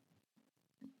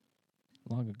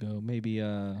 Long ago, maybe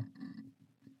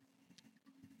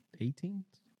 1800s,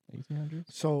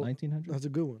 So 1900s. that's a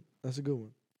good one. That's a good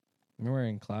one. Remember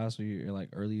in class where you're like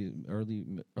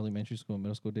elementary school,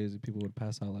 middle school days, people would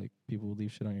pass out like people would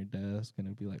leave shit on your desk, and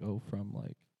it'd be like, oh, from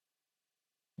like,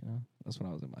 you know, that's when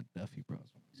I was in my Duffy, bro. It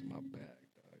was in my bag,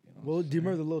 dog. You know Well, do you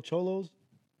remember the little cholos?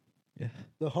 Yeah.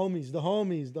 The homies.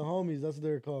 That's what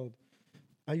they're called.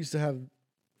 I used to have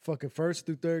fucking 1st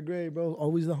through 3rd grade, bro.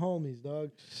 Always the homies,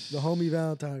 dog. The homie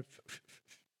Valentine.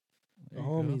 The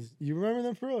homies. You remember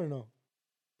them for real or no?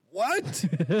 What?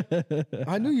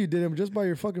 I knew you did them just by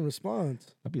your fucking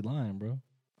response. I'd be lying, bro.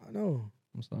 I know.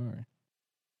 I'm sorry.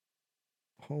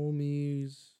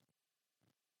 Homies.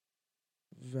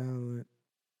 Valentine's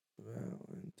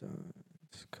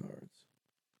cards.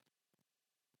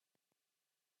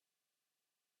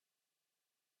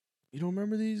 You don't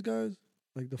remember these guys?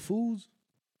 Like the fools?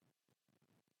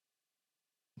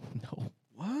 No.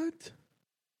 What?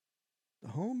 The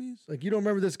homies? Like you don't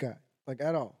remember this guy? Like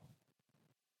at all?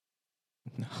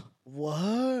 No.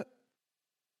 What?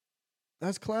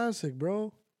 That's classic,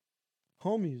 bro.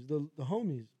 Homies, the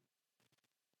homies.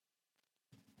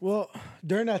 Well,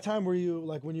 during that time, were you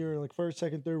like when you were like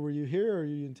 1st, 2nd, 3rd? Were you here or were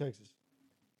you in Texas?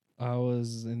 I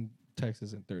was in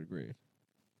Texas in 3rd grade.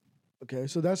 Okay,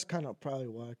 so that's kind of probably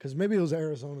why. Because maybe it was an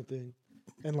Arizona thing,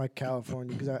 and like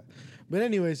California. But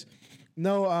anyways,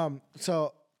 no.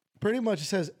 So pretty much it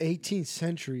says 18th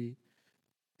century.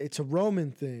 It's a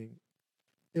Roman thing.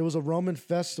 It was a Roman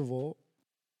festival,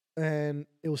 and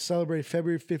it was celebrated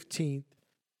February 15th.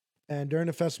 And during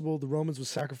the festival, the Romans would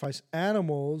sacrifice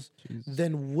animals, Jesus.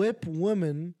 then whip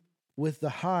women with the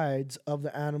hides of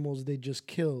the animals they just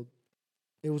killed.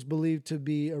 It was believed to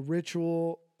be a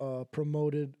ritual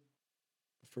promoted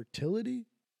fertility.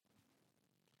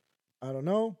 I don't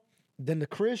know. Then the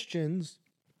Christians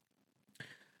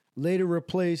later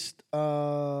replaced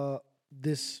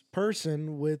this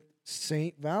person with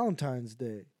Saint Valentine's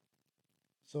Day.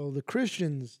 So the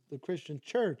Christian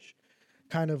church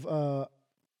kind of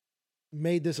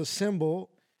made this a symbol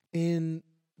in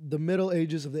the Middle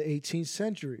Ages of the 18th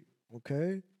century,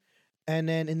 okay? And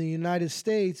then in the United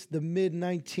States, the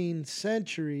mid-19th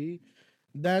century,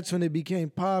 that's when it became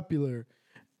popular.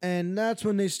 And that's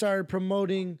when they started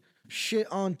promoting shit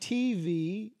on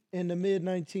TV in the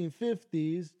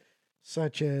mid-1950s,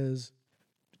 such as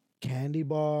candy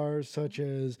bars, such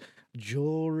as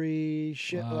jewelry,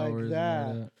 shit Flowers like and that.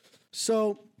 all that.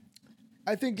 So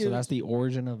I think So that's the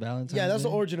origin of Valentine's yeah, that's Day?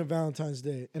 the origin of Valentine's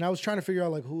Day. And I was trying to figure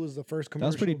out like who was the first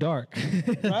commercial. That's pretty dark.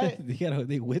 Right?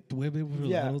 They whipped women with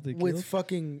Yeah, animals they with killed?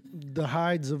 fucking the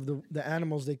hides of the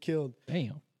animals they killed.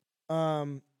 Damn.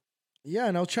 Yeah,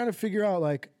 and I was trying to figure out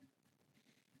like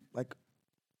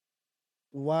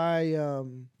why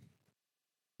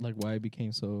Like why it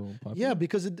became so popular? yeah,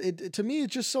 because it to me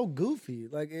it's just so goofy.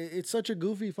 Like it's such a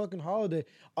goofy fucking holiday.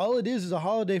 All it is a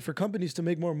holiday for companies to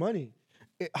make more money.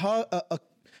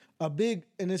 A big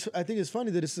and I think it's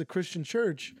funny that it's a Christian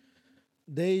church.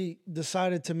 They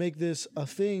decided to make this a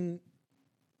thing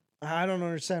I don't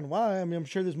understand why. I mean, I'm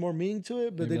sure there's more meaning to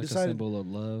it, but Maybe they like a decided, symbol of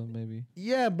love, maybe.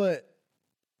 yeah, but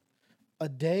a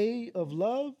day of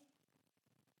love.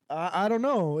 I don't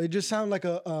know. It just sounded like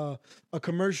a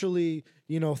commercially,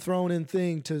 thrown in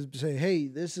thing to say, hey,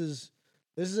 this is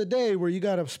a day where you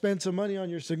got to spend some money on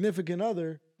your significant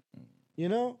other, you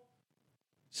know.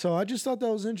 So I just thought that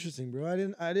was interesting, bro.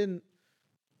 I didn't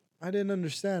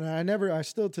understand. I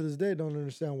still to this day don't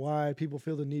understand why people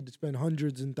feel the need to spend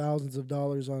hundreds and thousands of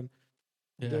dollars on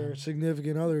their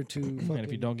significant other to fucking. And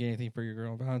if you don't get anything for your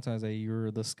girl on Valentine's Day,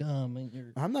 you're the scum. And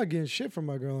you're I'm not getting shit from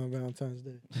my girl on Valentine's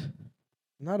Day.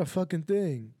 Not a fucking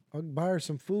thing. I'll buy her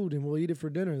some food and we'll eat it for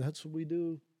dinner. That's what we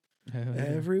do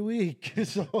every week.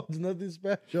 So it's nothing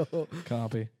special.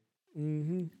 Copy.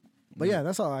 But yeah,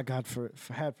 that's all I got for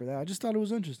that. I just thought it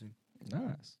was interesting.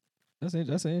 Nice. That's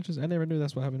an interesting. I never knew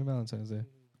that's what happened on Valentine's Day.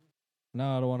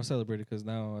 Now I don't want to celebrate it because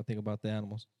now I think about the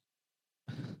animals.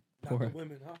 Not the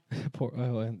women, huh? Poor.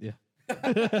 Oh, and yeah. And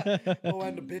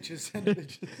the bitches.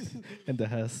 And the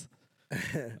Hess.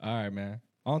 All right, man.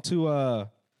 On to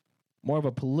more of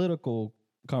a political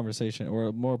conversation or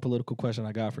a more political question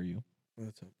I got for you.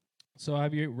 What's up? So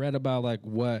have you read about like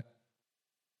what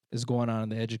is going on in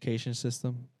the education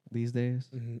system these days?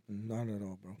 Not at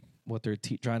all, bro. What they're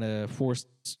trying to force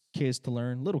kids to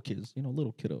learn, little kids,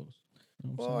 little kiddos. You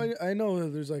know what I'm saying? I know that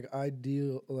there's like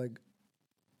ideal, like,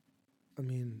 I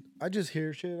mean, I just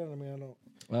hear shit. I mean,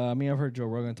 I don't. I've heard Joe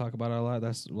Rogan talk about it a lot.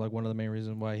 That's like one of the main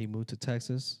reasons why he moved to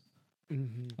Texas.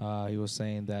 He was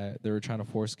saying that they were trying to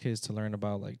force kids to learn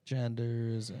about like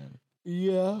genders and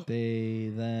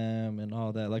they, them, and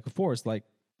all that. Like, of course, like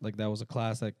that was a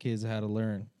class that kids had to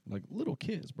learn. Like little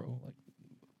kids, bro. Like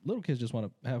little kids just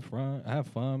want to have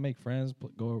fun, make friends,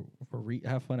 go for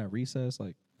have fun at recess.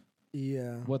 Like,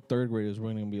 what third graders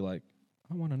really gonna be like?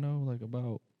 I want to know like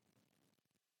about.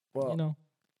 Well,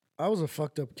 I was a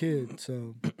fucked up kid,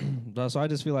 so. So I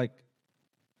just feel like.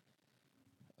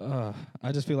 A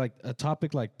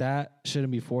topic like that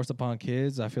shouldn't be forced upon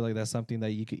kids. I feel like that's something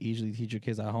that you could easily teach your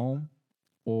kids at home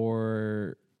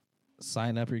or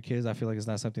sign up your kids. I feel like it's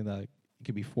not something that it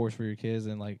could be forced for your kids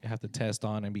and like have to test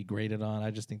on and be graded on. I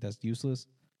just think that's useless.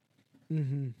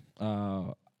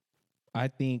 I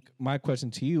think my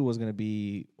question to you was going to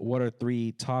be, what are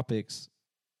 3 topics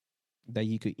that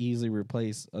you could easily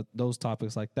replace those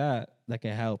topics like that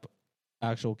can help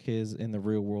actual kids in the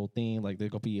real world thing? Like, there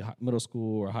could be middle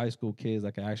school or high school kids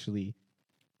that can actually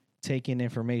take in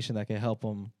information that can help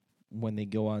them when they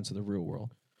go out into the real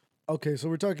world. Okay, so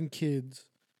we're talking kids.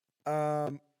 I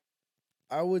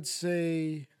would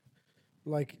say,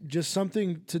 like, just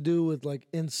something to do with like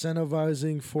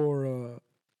incentivizing for,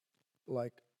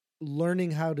 like,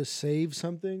 learning how to save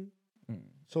something.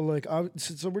 So like,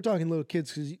 so we're talking little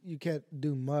kids because you can't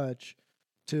do much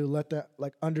to let that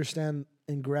like understand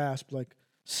and grasp like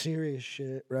serious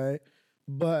shit, right?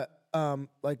 But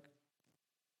like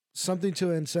something to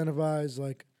incentivize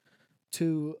like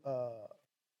to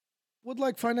with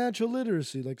like financial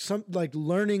literacy, like some like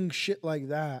learning shit like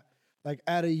that, like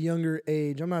at a younger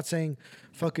age. I'm not saying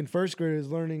fucking first graders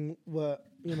learning what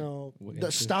the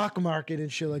stock market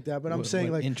and shit like that, but I'm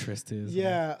saying like interest is.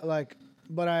 Yeah, like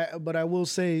but I will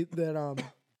say that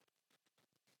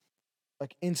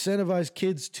like incentivize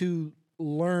kids to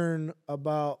learn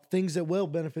about things that will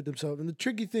benefit themselves. And the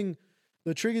tricky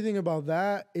thing about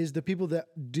that is the people that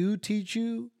do teach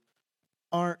you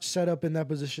aren't set up in that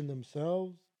position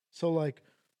themselves. So like,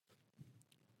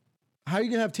 how are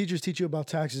you gonna have teachers teach you about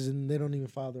taxes and they don't even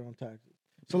file their own taxes?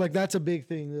 So like, that's a big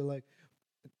thing. They're like,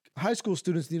 high school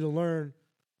students need to learn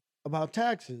about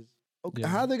taxes. Okay,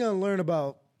 how are they gonna learn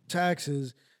about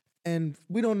taxes? And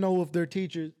we don't know if their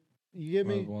teachers. You get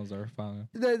me? The ones that are filing.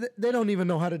 They don't even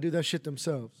know how to do that shit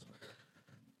themselves.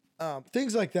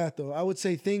 Things like that, though. I would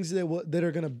say things that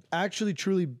are going to actually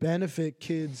truly benefit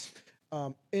kids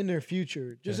in their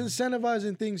future. Just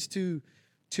incentivizing things to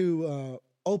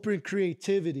open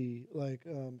creativity, like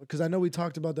because I know we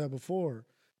talked about that before.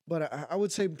 But I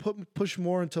would say push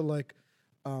more into like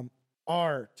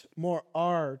art,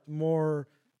 more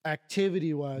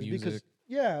activity wise, because.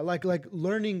 Yeah, like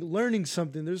learning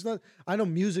something. There's not. I know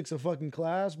music's a fucking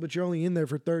class, but you're only in there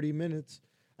for 30 minutes.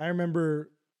 I remember.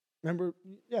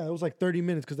 Yeah, it was like 30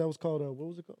 minutes because that was called. What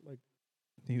was it called? Like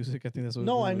music. I think that's what.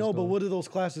 No, I know, but what are those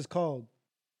classes called?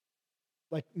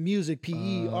 Like music,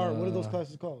 PE, art. What are those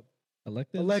classes called?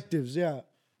 Electives. Yeah.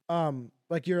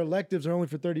 Like your electives are only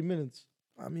for 30 minutes.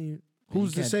 I mean.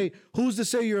 Who's to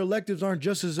say your electives aren't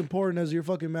just as important as your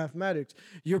fucking mathematics?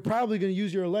 You're probably going to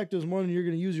use your electives more than you're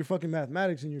going to use your fucking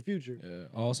mathematics in your future. Yeah.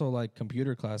 Also, like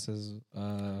computer classes,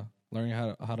 learning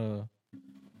how to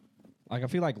like I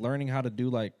feel like learning how to do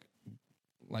like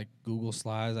like Google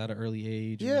Slides at an early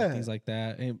age, and Yeah. things like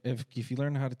that. And if you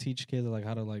learn how to teach kids like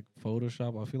how to like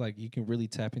Photoshop, I feel like you can really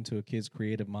tap into a kid's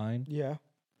creative mind. Yeah.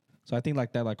 So I think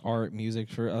like that, like art, music,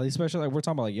 for especially like we're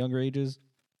talking about like younger ages,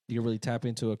 you can really tap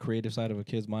into a creative side of a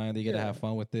kid's mind. They get to Yeah. have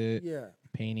fun with it, Yeah.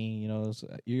 painting. You know, so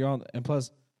you're on. And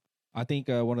plus, I think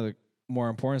one of the more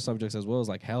important subjects as well is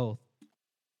like health.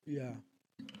 Yeah.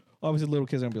 Obviously, little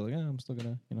kids are gonna be like, I'm still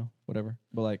gonna, whatever.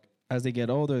 But like as they get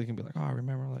older, they can be like, oh, I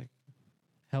remember like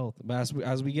health. But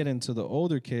as we get into the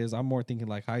older kids, I'm more thinking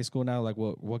like high school now. Like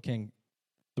what can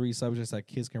 3 subjects that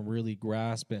kids can really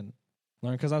grasp and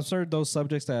learn? Because I'm sure those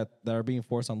subjects that are being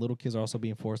forced on little kids are also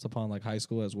being forced upon like high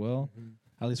school as well.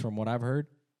 At least from what I've heard.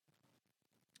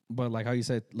 But like how you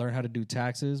said, learn how to do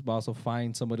taxes, but also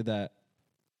find somebody that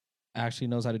actually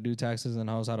knows how to do taxes and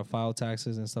knows how to file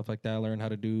taxes and stuff like that. Learn how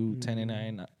to do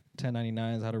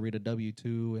 1099s, how to read a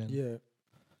W-2. And Yeah.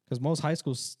 because most high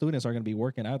school students are going to be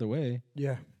working either way.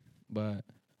 Yeah. But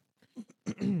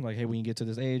like, hey, when you get to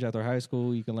this age after high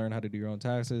school, you can learn how to do your own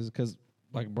taxes. Because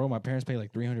like, bro, my parents pay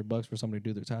like $300 for somebody to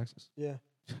do their taxes. Yeah.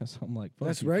 So I'm like, fuck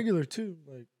That's you. regular too.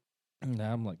 Like,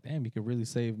 Now I'm like, damn, you could really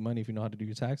save money if you know how to do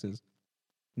your taxes.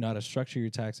 You know how to structure your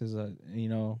taxes.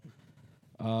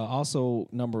 Also,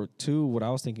 number 2, what I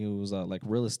was thinking was like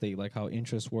real estate, like how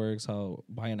interest works, how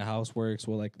buying a house works,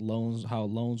 well, like loans, how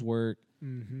loans work,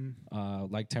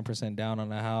 like 10% down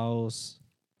on a house,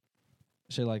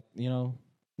 shit, like no,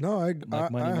 like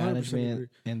money I 100% management, agree.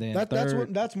 and then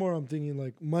That's more I'm thinking,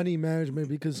 like money management,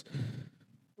 because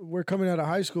we're coming out of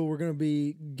high school, we're gonna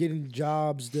be getting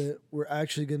jobs that we're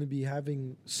actually gonna be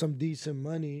having some decent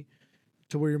money,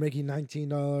 to where you're making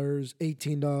 $19,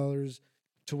 $18,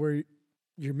 to where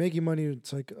you're making money.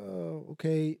 It's like,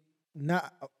 okay,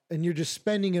 not, and you're just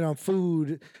spending it on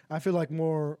food. I feel like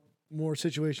more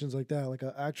situations like that, like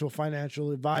an actual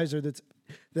financial advisor that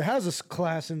has a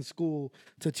class in school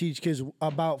to teach kids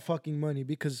about fucking money,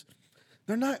 because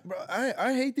they're not, bro.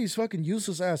 I hate these fucking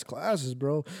useless ass classes,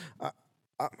 bro.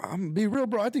 I'm be real,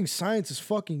 bro. I think science is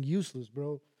fucking useless,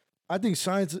 bro. I think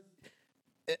science,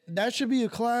 that should be a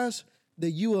class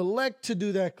that you elect to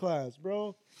do that class,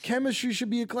 bro. Chemistry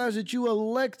should be a class that you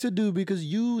elect to do because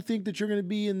you think that you're going to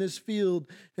be in this field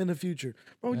in the future.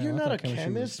 Bro, you're not a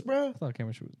chemist, bro. I thought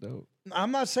chemistry was dope.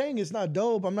 I'm not saying it's not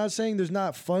dope. I'm not saying there's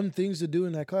not fun things to do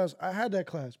in that class. I had that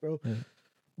class, bro. Yeah.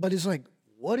 But it's like,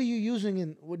 what are you using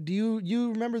in, what do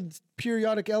you remember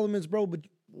periodic elements, bro, but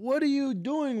what are you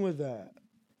doing with that?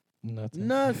 Nothing.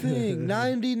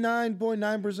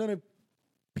 99.9% of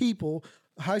people,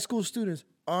 high school students,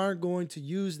 aren't going to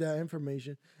use that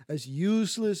information as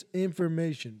useless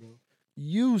information, bro.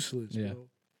 Useless, bro.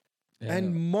 Yeah.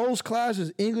 And most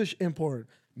classes, English important,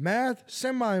 math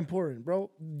semi-important, bro.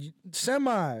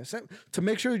 To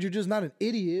make sure you're just not an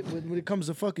idiot when it comes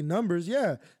to fucking numbers.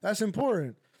 Yeah, that's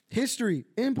important. History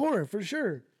important for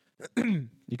sure.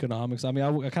 Economics. I mean,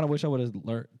 I kind of wish I would have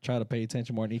tried to pay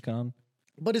attention more in econ.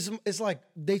 But it's like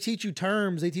they teach you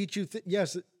terms, they teach you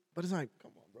yes, but it's like,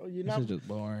 come on, bro, It's just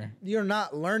boring. You're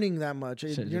not learning that much.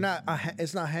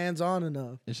 It's not hands on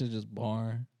enough. It's just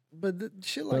boring. But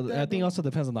shit like that. I think also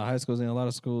depends on the high schools. And a lot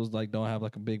of schools like don't have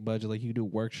like a big budget. Like you do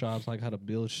workshops, like how to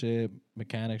build shit,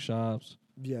 mechanic shops.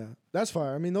 Yeah, that's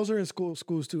fine. I mean, those are in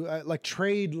schools too. Like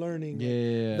trade learning.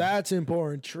 Yeah, that's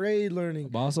important. Trade learning.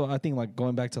 But also, I think like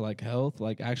going back to like health,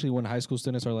 like actually when high school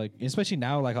students are like, especially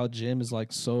now, like how gym is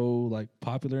like so like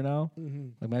popular now.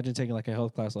 Like imagine taking like a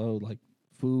health class. Oh, like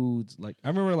foods. Like I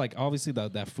remember like obviously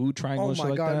that food triangle. Oh and my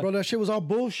shit god, like that. bro, that shit was all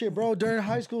bullshit, bro. During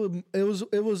high school, it was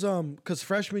because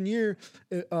freshman year,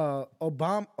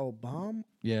 Obama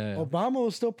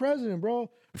was still president, bro.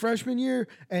 Freshman year,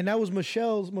 and that was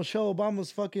Michelle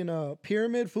Obama's fucking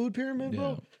food pyramid,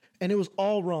 bro. And it was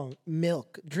all wrong.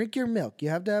 Milk, drink your milk. You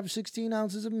have to have 16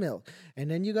 ounces of milk, and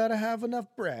then you gotta have enough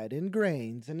bread and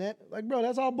grains, and that, like, bro,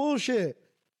 that's all bullshit.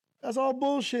 That's all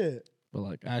bullshit. But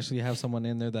like actually have someone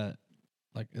in there that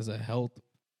like is a health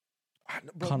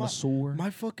connoisseur. My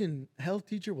fucking health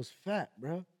teacher was fat,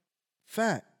 bro.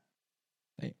 Fat.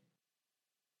 Hey.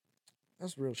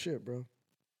 That's real shit, bro.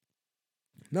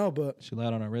 No, but she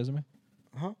lied on her resume.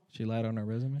 Huh? She lied on her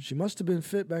resume. She must have been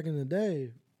fit back in the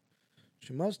day.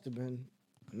 She must have been.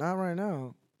 Not right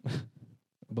now.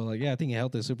 But like, yeah, I think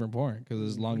health is super important because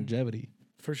it's longevity.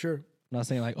 For sure. I'm not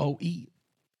saying like, oh, eat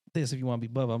this if you want to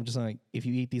be buff. I'm just saying like, if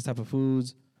you eat these type of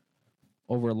foods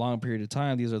over a long period of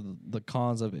time, these are the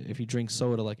cons of it. If you drink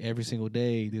soda like every single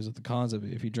day, these are the cons of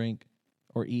it. If you drink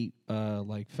or eat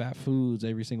like fat foods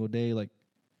every single day, like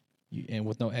and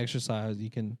with no exercise, you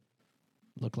can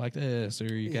look like this,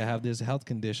 or you can have this health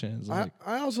conditions. I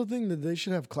also think that they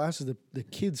should have classes that the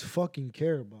kids fucking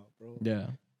care about, bro. Yeah.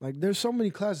 Like, there's so many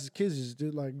classes kids just do.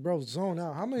 Like, bro, zone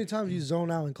out. How many times you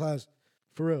zone out in class?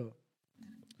 For real.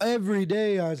 Every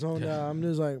day I zoned out. I'm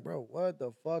just like, bro, what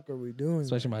the fuck are we doing?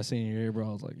 Especially my senior year, bro.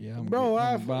 I was like, yeah, Bro,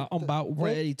 I'm about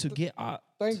ready to get out.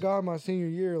 Thank God my senior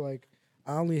year, like,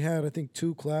 I only had, I think,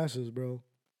 2 classes, bro.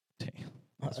 Damn,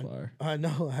 that's fire. I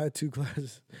know. I had 2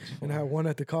 classes. And I had one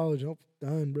at the college. I'm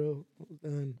done, bro. I'm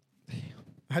done. Damn.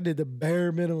 I did the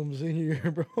bare minimum senior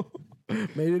year, bro.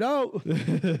 Made it out.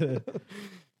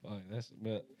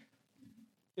 But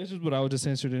it's just what I was just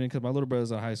interested in because my little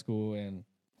brother's in high school and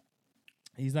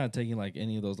he's not taking like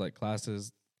any of those like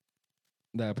classes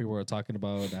that people are talking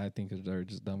about. I think they're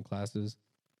just dumb classes.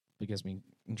 It gets me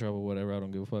in trouble, whatever. I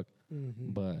don't give a fuck.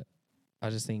 Mm-hmm. But I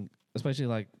just think, especially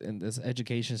like in this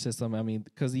education system, I mean,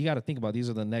 because you got to think about these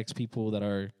are the next people that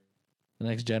are the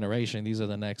next generation. These are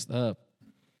the next up.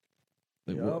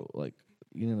 Like, Yep. like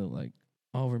you know, like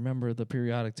oh, remember the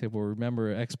periodic table,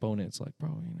 remember exponents. Like, bro,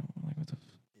 you know, like what the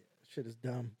Shit is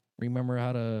dumb. remember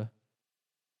how to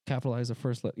capitalize the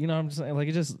first letter. You know what I'm just saying? Like,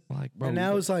 it just like, bro. And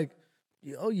now it's like,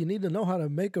 oh, you need to know how to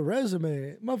make a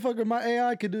resume. Motherfucker, my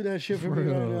AI could do that shit for me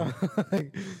right now.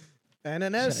 Like, and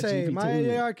an essay, my ChatGPT.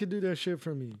 AI could do that shit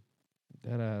for me.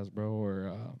 That ass, bro.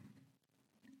 Or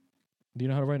do you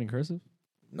know how to write in cursive?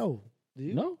 No. Do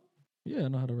you? No. Yeah, I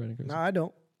know how to write in cursive. No, I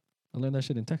don't. I learned that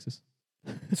shit in Texas.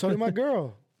 So did my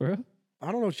girl. For real?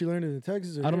 I don't know if she learned it in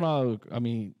Texas or I don't here. know. I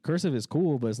mean, cursive is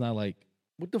cool, but it's not like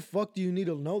What the fuck do you need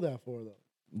to know that for, though?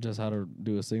 just how to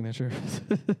do a signature.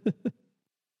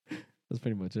 That's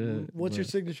pretty much it. What's your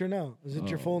But, signature now? Is it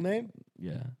your full name?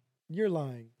 Yeah, You're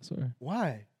lying. I swear.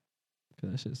 Why?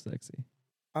 Because that shit's sexy.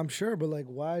 I'm sure, but like,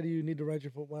 why do you need to write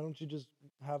your full? Why don't you just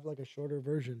have like a shorter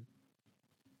version?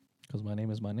 Because my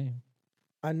name is my name.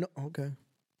 I know. Okay.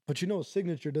 But you know, a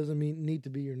signature doesn't need to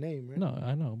be your name, right? No,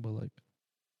 I know, but like,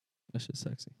 that shit's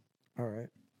sexy. All right.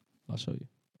 I'll show you.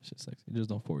 That shit's sexy. Just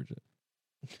don't forge it.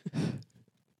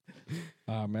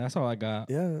 Man, that's all I got.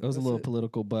 Yeah. It was a little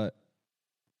political, but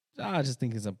I just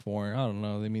think it's important. I don't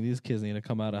know. I mean, these kids need to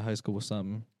come out of high school with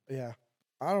something. Yeah.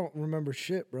 I don't remember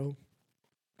shit, bro.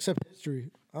 Except history.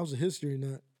 I was a history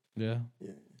nut. Yeah.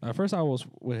 Yeah. At first, I was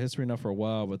with history enough for a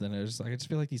while, but then it's just like I just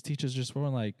feel like these teachers just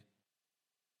weren't like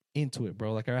into it,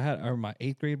 bro. Like I my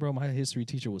 8th grade, bro. My history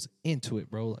teacher was into it,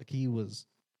 bro. Like he was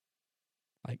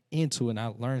like into it, and I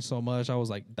learned so much. I was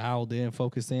like dialed in,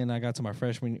 focused in. I got to my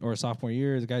freshman or sophomore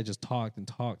year. The guy just talked and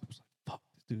talked. I was like, fuck,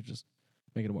 this dude just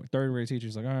making it more. 3rd grade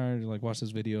teacher's like, all right, like watch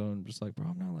this video, and just like, bro,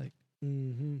 I'm not like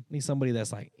Mm-hmm. I need somebody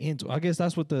that's like into it. I guess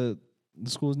that's what the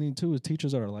schools need too, is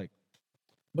teachers that are like,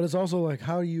 But it's also like,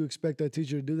 how do you expect that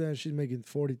teacher to do that? She's making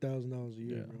 $40,000 a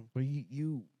year, bro. But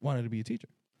you wanted to be a teacher.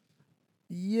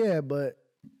 Yeah, but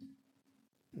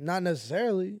not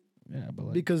necessarily. Yeah, but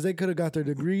like Because they could have got their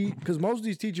degree. Because most of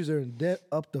these teachers are in debt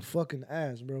up the fucking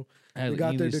ass, bro. I had they an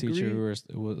got their English teacher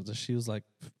degree. she was like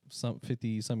some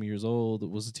 50-some years old,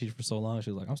 was a teacher for so long. She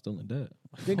was like, I'm still in debt.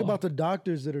 Like, Think fuck. about the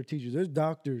doctors that are teachers. There's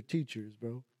doctor teachers,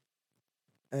 bro.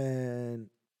 And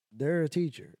they're a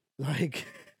teacher. Like,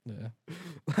 Yeah.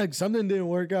 like something didn't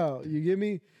work out. You get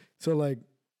me? So like,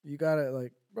 you gotta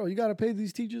like, bro, you gotta pay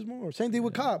these teachers more. Same thing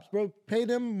with cops, bro. Pay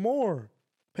them more.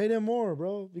 Pay them more,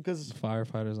 bro. Because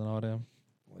Firefighters and all them.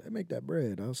 they make that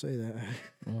bread. I'll say that.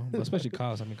 Well, especially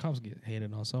cops. I mean, cops get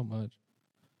hated on so much.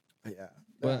 Yeah.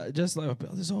 But just like,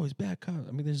 there's always bad cops.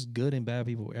 I mean, there's good and bad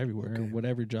people everywhere, Okay. in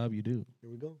whatever job you do. Here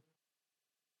we go.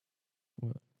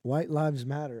 What? White lives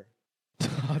matter.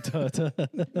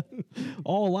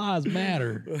 All lives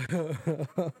matter.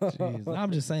 Jeez.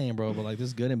 I'm just saying, bro. But like,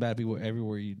 there's good and bad people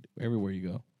everywhere you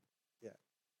go. Yeah,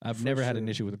 I've for never had sure. an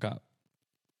issue with a cop,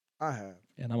 I have.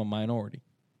 and I'm a minority.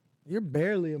 You're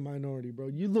barely a minority, bro.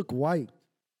 You look white.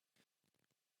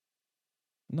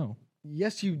 No,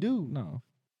 Yes, you do. no,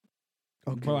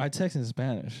 Okay. bro. I text in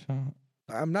Spanish.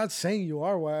 I'm not saying you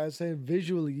are white. I'm saying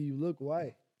visually you look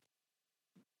white.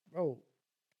 Bro,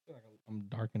 I'm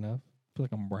dark enough. I feel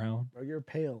like I'm brown. bro, you're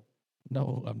pale.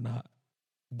 No, I'm not.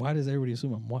 Why does everybody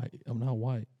assume I'm white? I'm not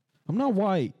white. I'm not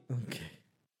white. Okay.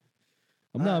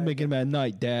 I'm not Alright. making them at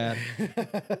night, Dad.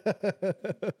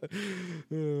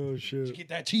 Oh shit. Get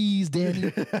that cheese,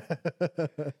 Danny.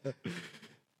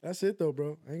 That's it though,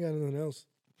 bro. I ain't got nothing else.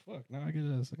 Fuck, now I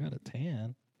got a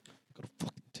tan. Got a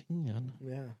fucking tan.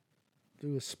 Yeah.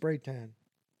 Do a spray tan.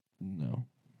 No,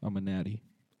 I'm a natty.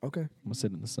 Okay. I'm gonna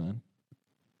sit in the sun.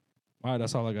 All right,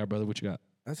 that's all I got, brother. What you got?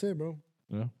 That's it, bro.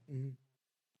 Yeah. Mhm.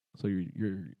 So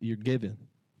you're giving.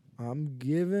 I'm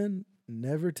giving,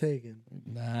 never taking.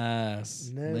 Nice.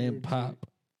 Never Lame take- pop.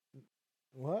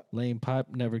 What? Lame pipe,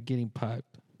 never getting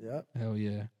piped. Yep. Hell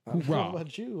yeah. What Hoorah.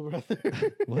 about you,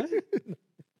 brother? What?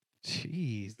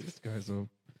 Jeez, this guy's so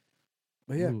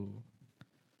But yeah, Ooh.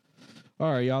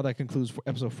 All right, y'all. That concludes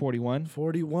episode 41.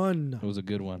 41. It was a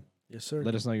good one. Yes, sir.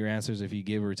 Let us know your answers if you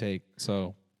give or take.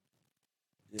 So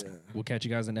Yeah. we'll catch you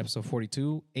guys in episode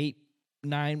 42. 8,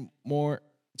 9 more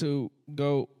to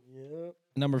go. Yep.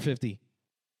 Number 50.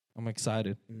 I'm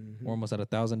excited. Mhm. We're almost at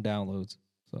 1,000 downloads.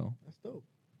 So That's dope.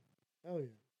 Hell yeah. we're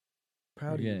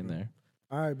Proud of you. getting Bro. there.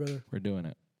 All right, brother. We're doing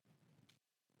it.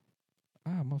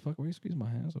 Motherfucker, where you squeeze my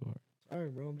hands over? All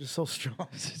right, bro. I'm just so strong.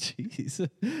 Jeez.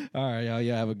 All right, y'all.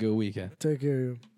 Y'all have a good weekend. Take care of you.